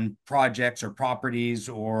on projects or properties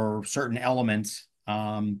or certain elements.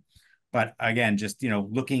 But again, just, you know,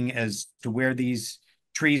 looking as to where these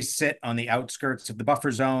trees sit on the outskirts of the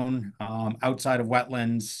buffer zone, outside of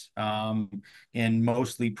wetlands, in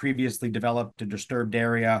mostly previously developed or disturbed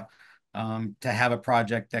area, to have a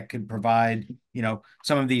project that could provide, you know,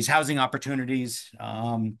 some of these housing opportunities,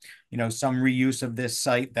 you know, some reuse of this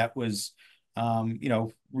site that was, you know,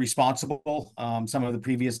 responsible. Some of the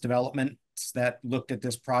previous developments that looked at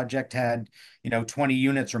this project had, you know, 20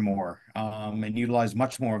 units or more, and utilized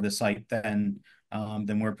much more of the site than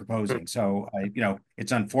we're proposing. So you know,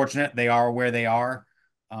 it's unfortunate they are where they are,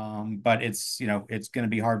 but it's, you know, it's going to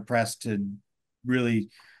be hard pressed to really,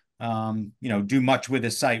 you know, do much with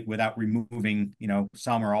this site without removing, you know,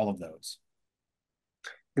 some or all of those.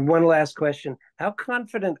 And one last question. How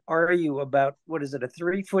confident are you about, what is it, a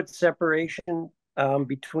 3-foot separation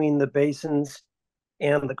between the basins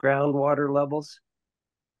and the groundwater levels?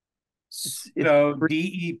 So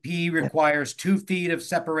DEP requires 2 feet of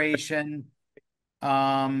separation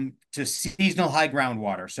to seasonal high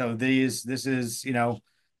groundwater. So this is, you know,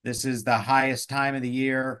 this is the highest time of the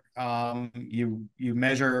year. You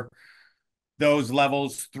measure those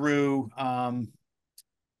levels through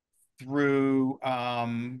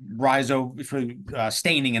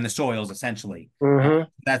staining in the soils, essentially.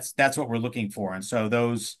 That's what we're looking for. And so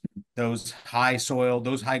those high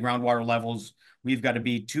groundwater levels, we've got to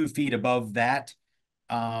be 2 feet above that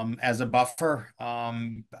as a buffer.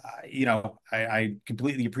 You know, I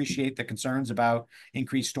completely appreciate the concerns about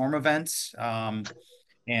increased storm events.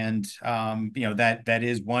 And you know, that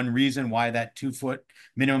is one reason why that 2-foot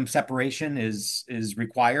minimum separation is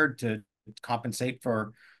required to compensate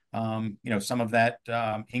for you know, some of that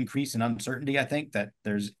increase in uncertainty. I think that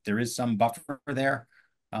there is some buffer there.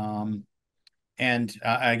 And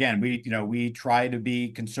again, we try to be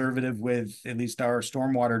conservative with at least our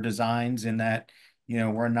stormwater designs, in that, you know,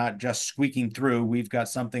 we're not just squeaking through. We've got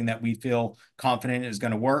something that we feel confident is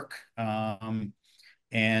going to work, and,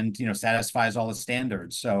 you know, satisfies all the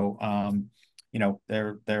standards. So, you know,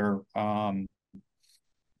 there's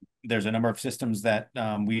a number of systems that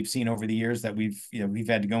we've seen over the years that we've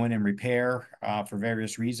had to go in and repair for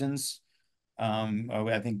various reasons.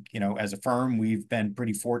 I think, you know, as a firm, we've been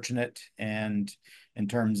pretty fortunate, and in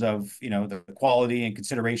terms of, you know, the quality and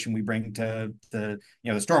consideration we bring to the,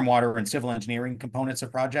 you know, the stormwater and civil engineering components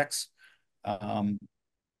of projects.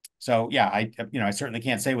 So yeah, I certainly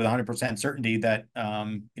can't say with 100% certainty that,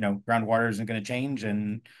 you know, groundwater isn't going to change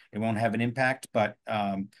and it won't have an impact, but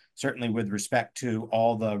certainly with respect to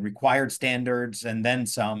all the required standards and then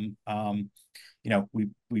some, you know,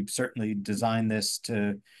 we've certainly designed this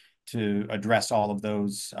to address all of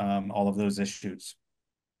those issues.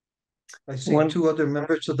 I see two other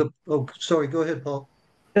members of the, oh, sorry, go ahead, Paul.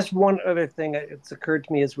 Just one other thing, it's occurred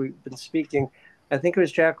to me as we've been speaking. I think it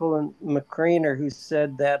was Jacqueline McCrainer who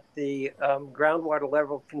said that the groundwater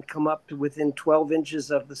level can come up to within 12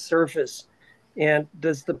 inches of the surface. And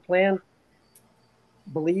does the plan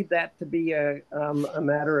believe that to be a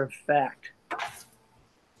matter of fact?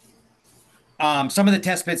 Some of the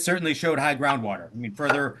test pits certainly showed high groundwater. I mean,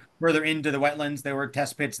 further into the wetlands, there were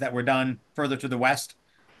test pits that were done further to the west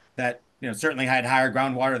that, you know, certainly had higher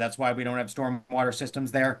groundwater. That's why we don't have stormwater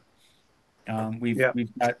systems there. We've got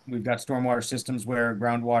stormwater systems where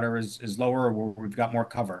groundwater is lower, or where we've got more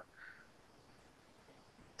cover.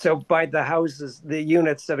 So by the houses, the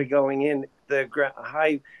units that are going in, the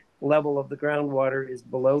high level of the groundwater is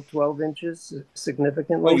below 12 inches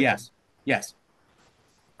significantly? Oh, yes. Yes.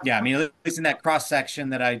 Yeah, I mean, at least in that cross section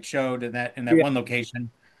that I showed in that one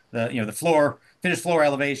location, the finished floor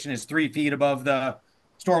elevation is 3 feet above the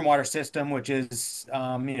stormwater system, which is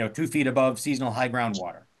 2 feet above seasonal high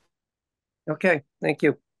groundwater. Okay, thank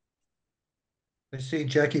you. I see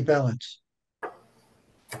Jackie Balance.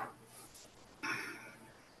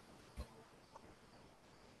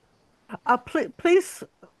 Please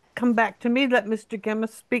come back to me. Let Mr. Gemma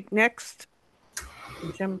speak next.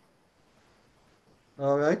 Jim.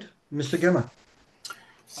 All right, Mr. Gemma.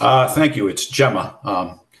 Thank you. It's Gemma.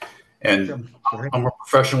 I'm a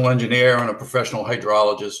professional engineer and a professional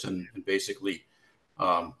hydrologist, and basically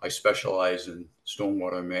I specialize in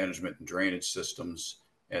stormwater management and drainage systems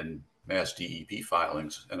and Mass DEP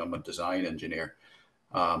filings, and I'm a design engineer.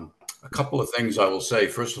 A couple of things I will say.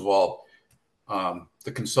 First of all,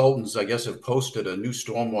 the consultants, I guess, have posted a new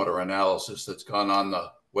stormwater analysis that's gone on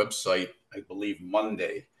the website, I believe,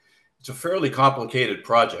 Monday. It's a fairly complicated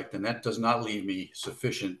project, and that does not leave me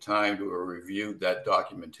sufficient time to have reviewed that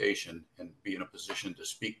documentation and be in a position to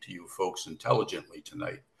speak to you folks intelligently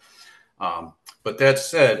tonight. But that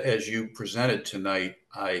said, as you presented tonight,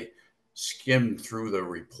 I skimmed through the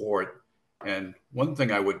report. And one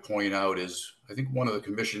thing I would point out is, I think one of the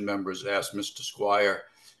commission members asked Mr. Squire,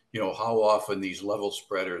 how often these level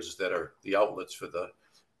spreaders that are the outlets for the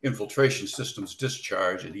infiltration systems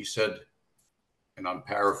discharge. And he said, and I'm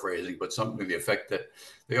paraphrasing, but something to the effect that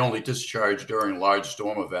they only discharge during large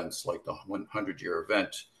storm events like the 100-year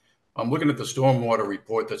event. I'm looking at the stormwater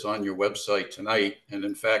report that's on your website tonight. And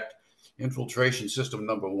in fact, infiltration system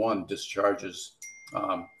number 1 discharges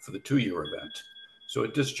for the 2-year event. So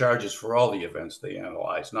it discharges for all the events they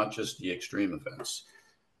analyze, not just the extreme events.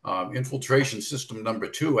 Infiltration system number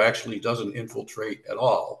 2 actually doesn't infiltrate at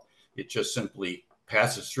all. It just simply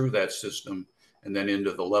passes through that system and then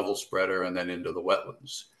into the level spreader and then into the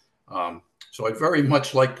wetlands. So I'd very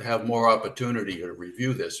much like to have more opportunity to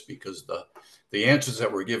review this, because the answers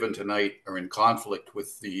that were given tonight are in conflict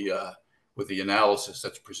with the analysis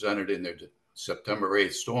that's presented in their September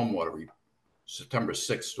 6th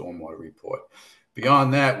stormwater report.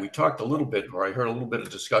 Beyond that, we talked a little bit, or I heard a little bit of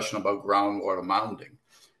discussion about groundwater mounding.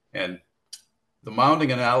 And the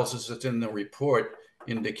mounding analysis that's in the report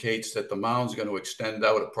indicates that the mound's going to extend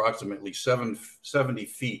out approximately 70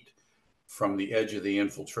 feet from the edge of the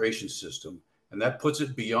infiltration system. And that puts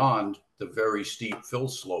it beyond the very steep fill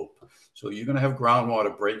slope. So you're going to have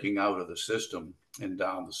groundwater breaking out of the system and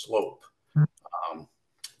down the slope,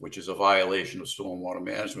 which is a violation of stormwater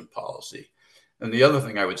management policy. And the other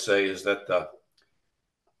thing I would say is that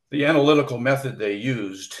the analytical method they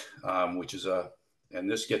used, which is and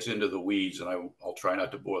this gets into the weeds, and I'll try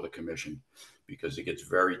not to bore the commission because it gets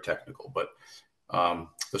very technical, but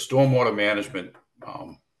the stormwater management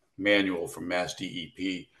manual from Mass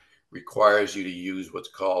DEP requires you to use what's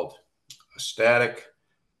called a static,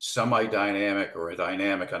 semi-dynamic, or a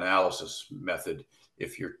dynamic analysis method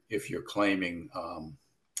if you're claiming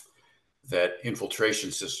that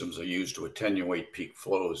infiltration systems are used to attenuate peak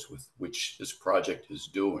flows, with which this project is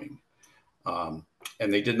doing.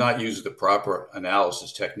 And they did not use the proper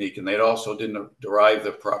analysis technique, and they also didn't derive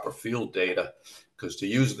the proper field data, because to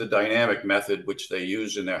use the dynamic method, which they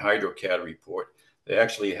use in their HydroCAD report, they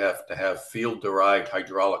actually have to have field-derived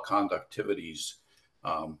hydraulic conductivities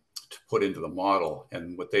to put into the model.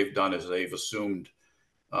 And what they've done is they've assumed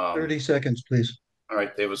 30 seconds, please. All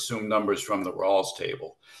right, they've assumed numbers from the Rawls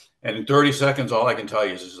table. And in 30 seconds, all I can tell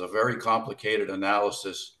you is this is a very complicated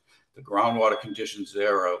analysis. The groundwater conditions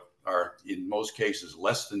there are in most cases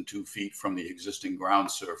less than 2 feet from the existing ground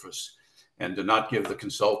surface, and do not give the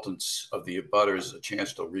consultants of the abutters a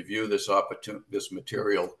chance to review this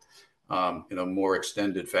material in a more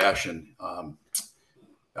extended fashion.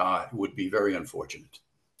 Would be very unfortunate.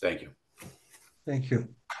 Thank you. Thank you.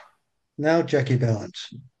 Now, Jackie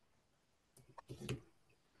Balance.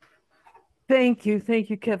 Thank you,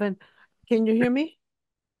 Kevin. Can you hear me?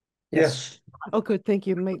 Yes. Oh, good, thank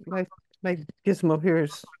you. My gizmo here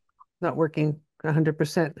is not working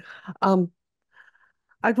 100%.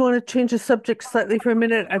 I'd want to change the subject slightly for a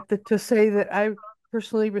minute to say that I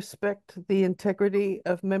personally respect the integrity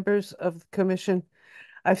of members of the commission.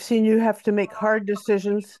 I've seen you have to make hard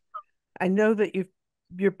decisions. I know that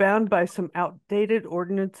you're bound by some outdated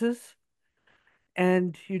ordinances,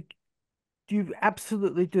 and you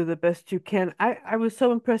absolutely do the best you can. I was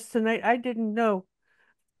so impressed tonight. I didn't know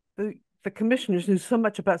the commissioners knew so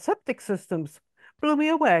much about septic systems. Blew me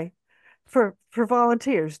away for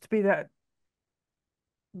volunteers to be that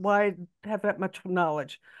wide, have that much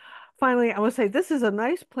knowledge. Finally, I want to say this is a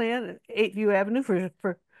nice plan, 8 View Avenue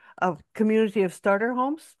for a community of starter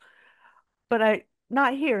homes, but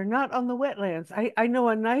not here, not on the wetlands. I know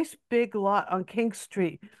a nice big lot on King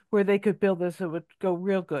Street where they could build this. It would go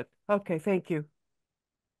real good. Okay, thank you.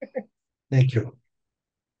 Thank you.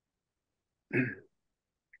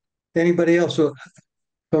 Anybody else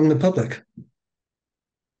from the public?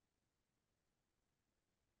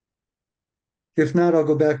 If not, I'll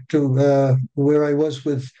go back to where I was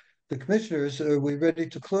with the commissioners. Are we ready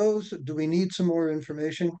to close? Do we need some more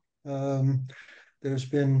information? There's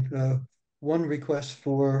been one request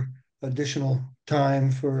for additional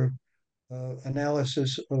time for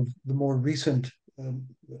analysis of the more recent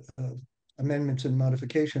amendments and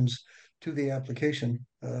modifications to the application.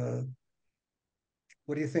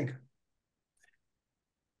 What do you think?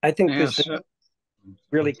 I think this Yes. is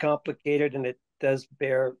really complicated, and it does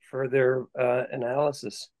bear further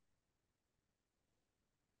analysis.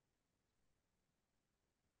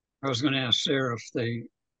 I was going to ask Sarah if the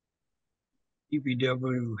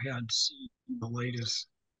DPW had seen the latest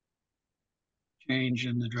change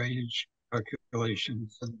in the drainage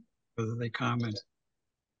calculations and whether they comment.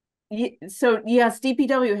 So yes,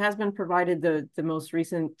 DPW has been provided the most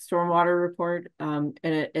recent stormwater report, and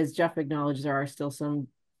as Jeff acknowledged, there are still some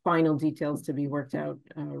final details to be worked out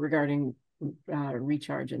regarding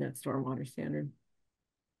recharge in that stormwater standard.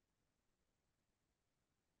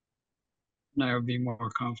 And I would be more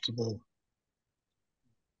comfortable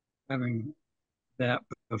having that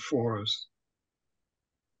before us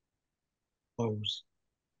close.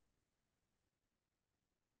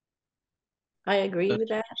 I agree with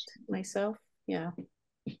that myself. Yeah.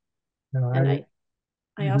 No, And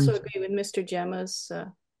I also agree. agree with Mr. Gemma's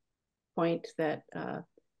point that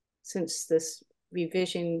since this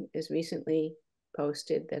revision is recently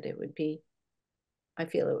posted, that I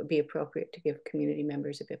feel it would be appropriate to give community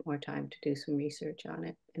members a bit more time to do some research on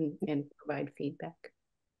it and provide feedback.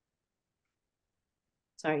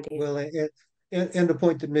 Sorry, Dave. Well, and the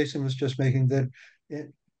point that Mason was just making, that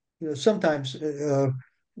sometimes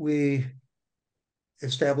we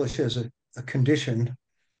establish as a condition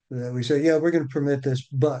that we say, yeah, we're going to permit this,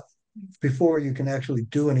 but before you can actually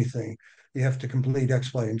do anything, you have to complete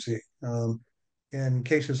X, Y, and Z. In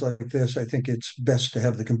cases like this, I think it's best to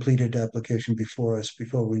have the completed application before us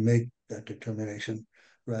before we make that determination,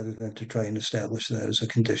 rather than to try and establish that as a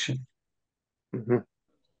condition. Mm-hmm.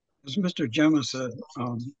 As Mr. Gemma said,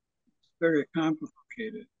 very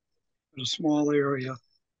complicated. In a small area,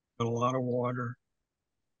 but a lot of water.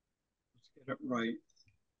 Let's get it right.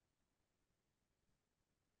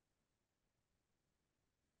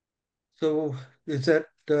 So is that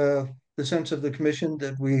the sense of the commission,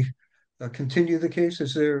 that we continue the case?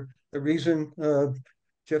 Is there a reason,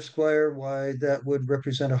 Jeff Squire, why that would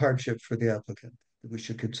represent a hardship for the applicant that we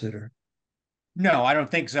should consider? No, I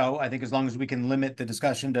don't think so. I think as long as we can limit the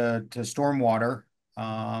discussion to stormwater,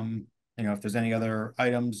 if there's any other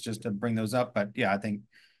items, just to bring those up. But yeah, I think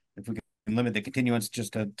if we can limit the continuance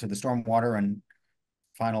just to the stormwater and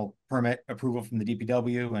final permit approval from the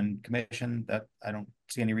DPW and commission, that I don't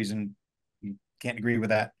see any reason you can't agree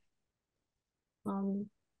with that.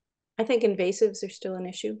 I think invasives are still an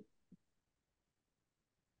issue.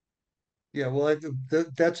 Yeah, well,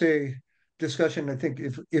 that's a discussion. I think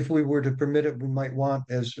if we were to permit it, we might want,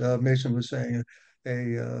 as Mason was saying,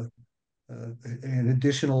 an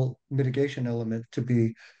additional mitigation element to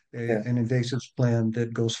be an invasive plan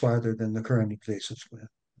that goes farther than the current invasive plan.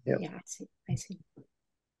 Yeah, I see. I see.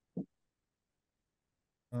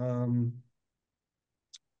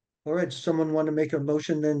 All right, someone want to make a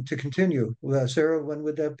motion then to continue? Sarah, when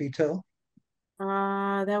would that be till?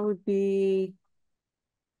 That would be,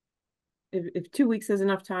 if 2 weeks is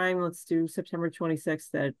enough time, let's do September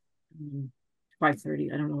 26th at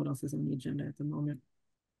 5:30. I don't know what else is on the agenda at the moment.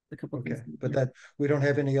 A couple of Okay, things. but that we don't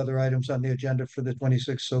have any other items on the agenda for the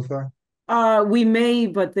 26th so far? We may,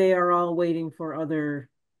 but they are all waiting for other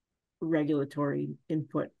regulatory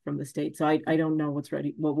input from the state. So I don't know what's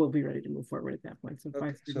ready, what will be ready to move forward at that point. So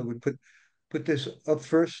Okay, 5:30. so we put this up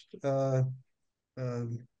first.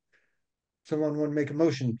 Someone want to make a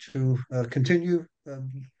motion to continue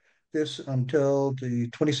this until the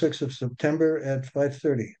 26th of September at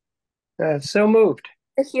 5:30? So moved.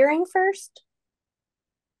 The hearing first?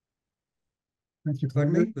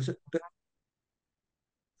 Pardon me? Was it?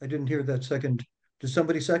 I didn't hear that second. Did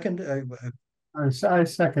somebody second? I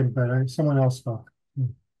second, but someone else spoke.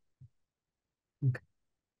 Okay.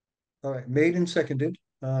 All right, made and seconded.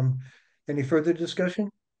 Any further discussion?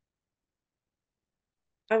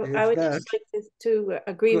 I would not, just like to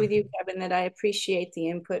agree Go with you, ahead. Kevin, that I appreciate the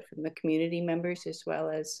input from the community members as well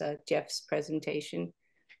as Jeff's presentation,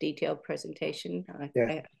 detailed presentation.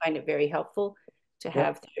 I find it very helpful to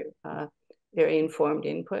have their very informed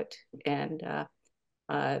input, and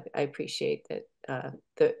I appreciate that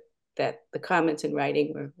the comments in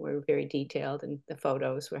writing were very detailed, and the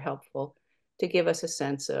photos were helpful to give us a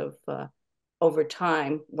sense of over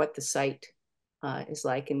time what the site is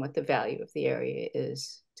like and what the value of the area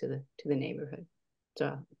is to the neighborhood.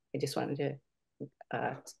 So I just wanted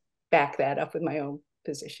to back that up with my own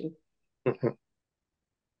position.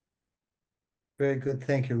 Very good,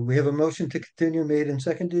 thank you. We have a motion to continue made and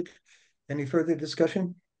seconded. Any further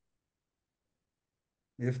discussion?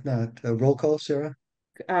 If not, roll call, Sarah?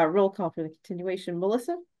 Roll call for the continuation.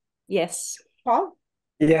 Melissa? Yes. Paul?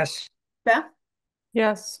 Yes. Beth?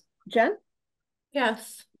 Yes. Jen?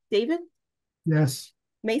 Yes. David? Yes.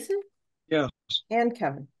 Mason? Yes. And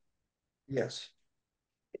Kevin? Yes.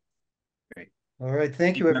 Great. All right,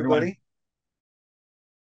 thank you, everybody.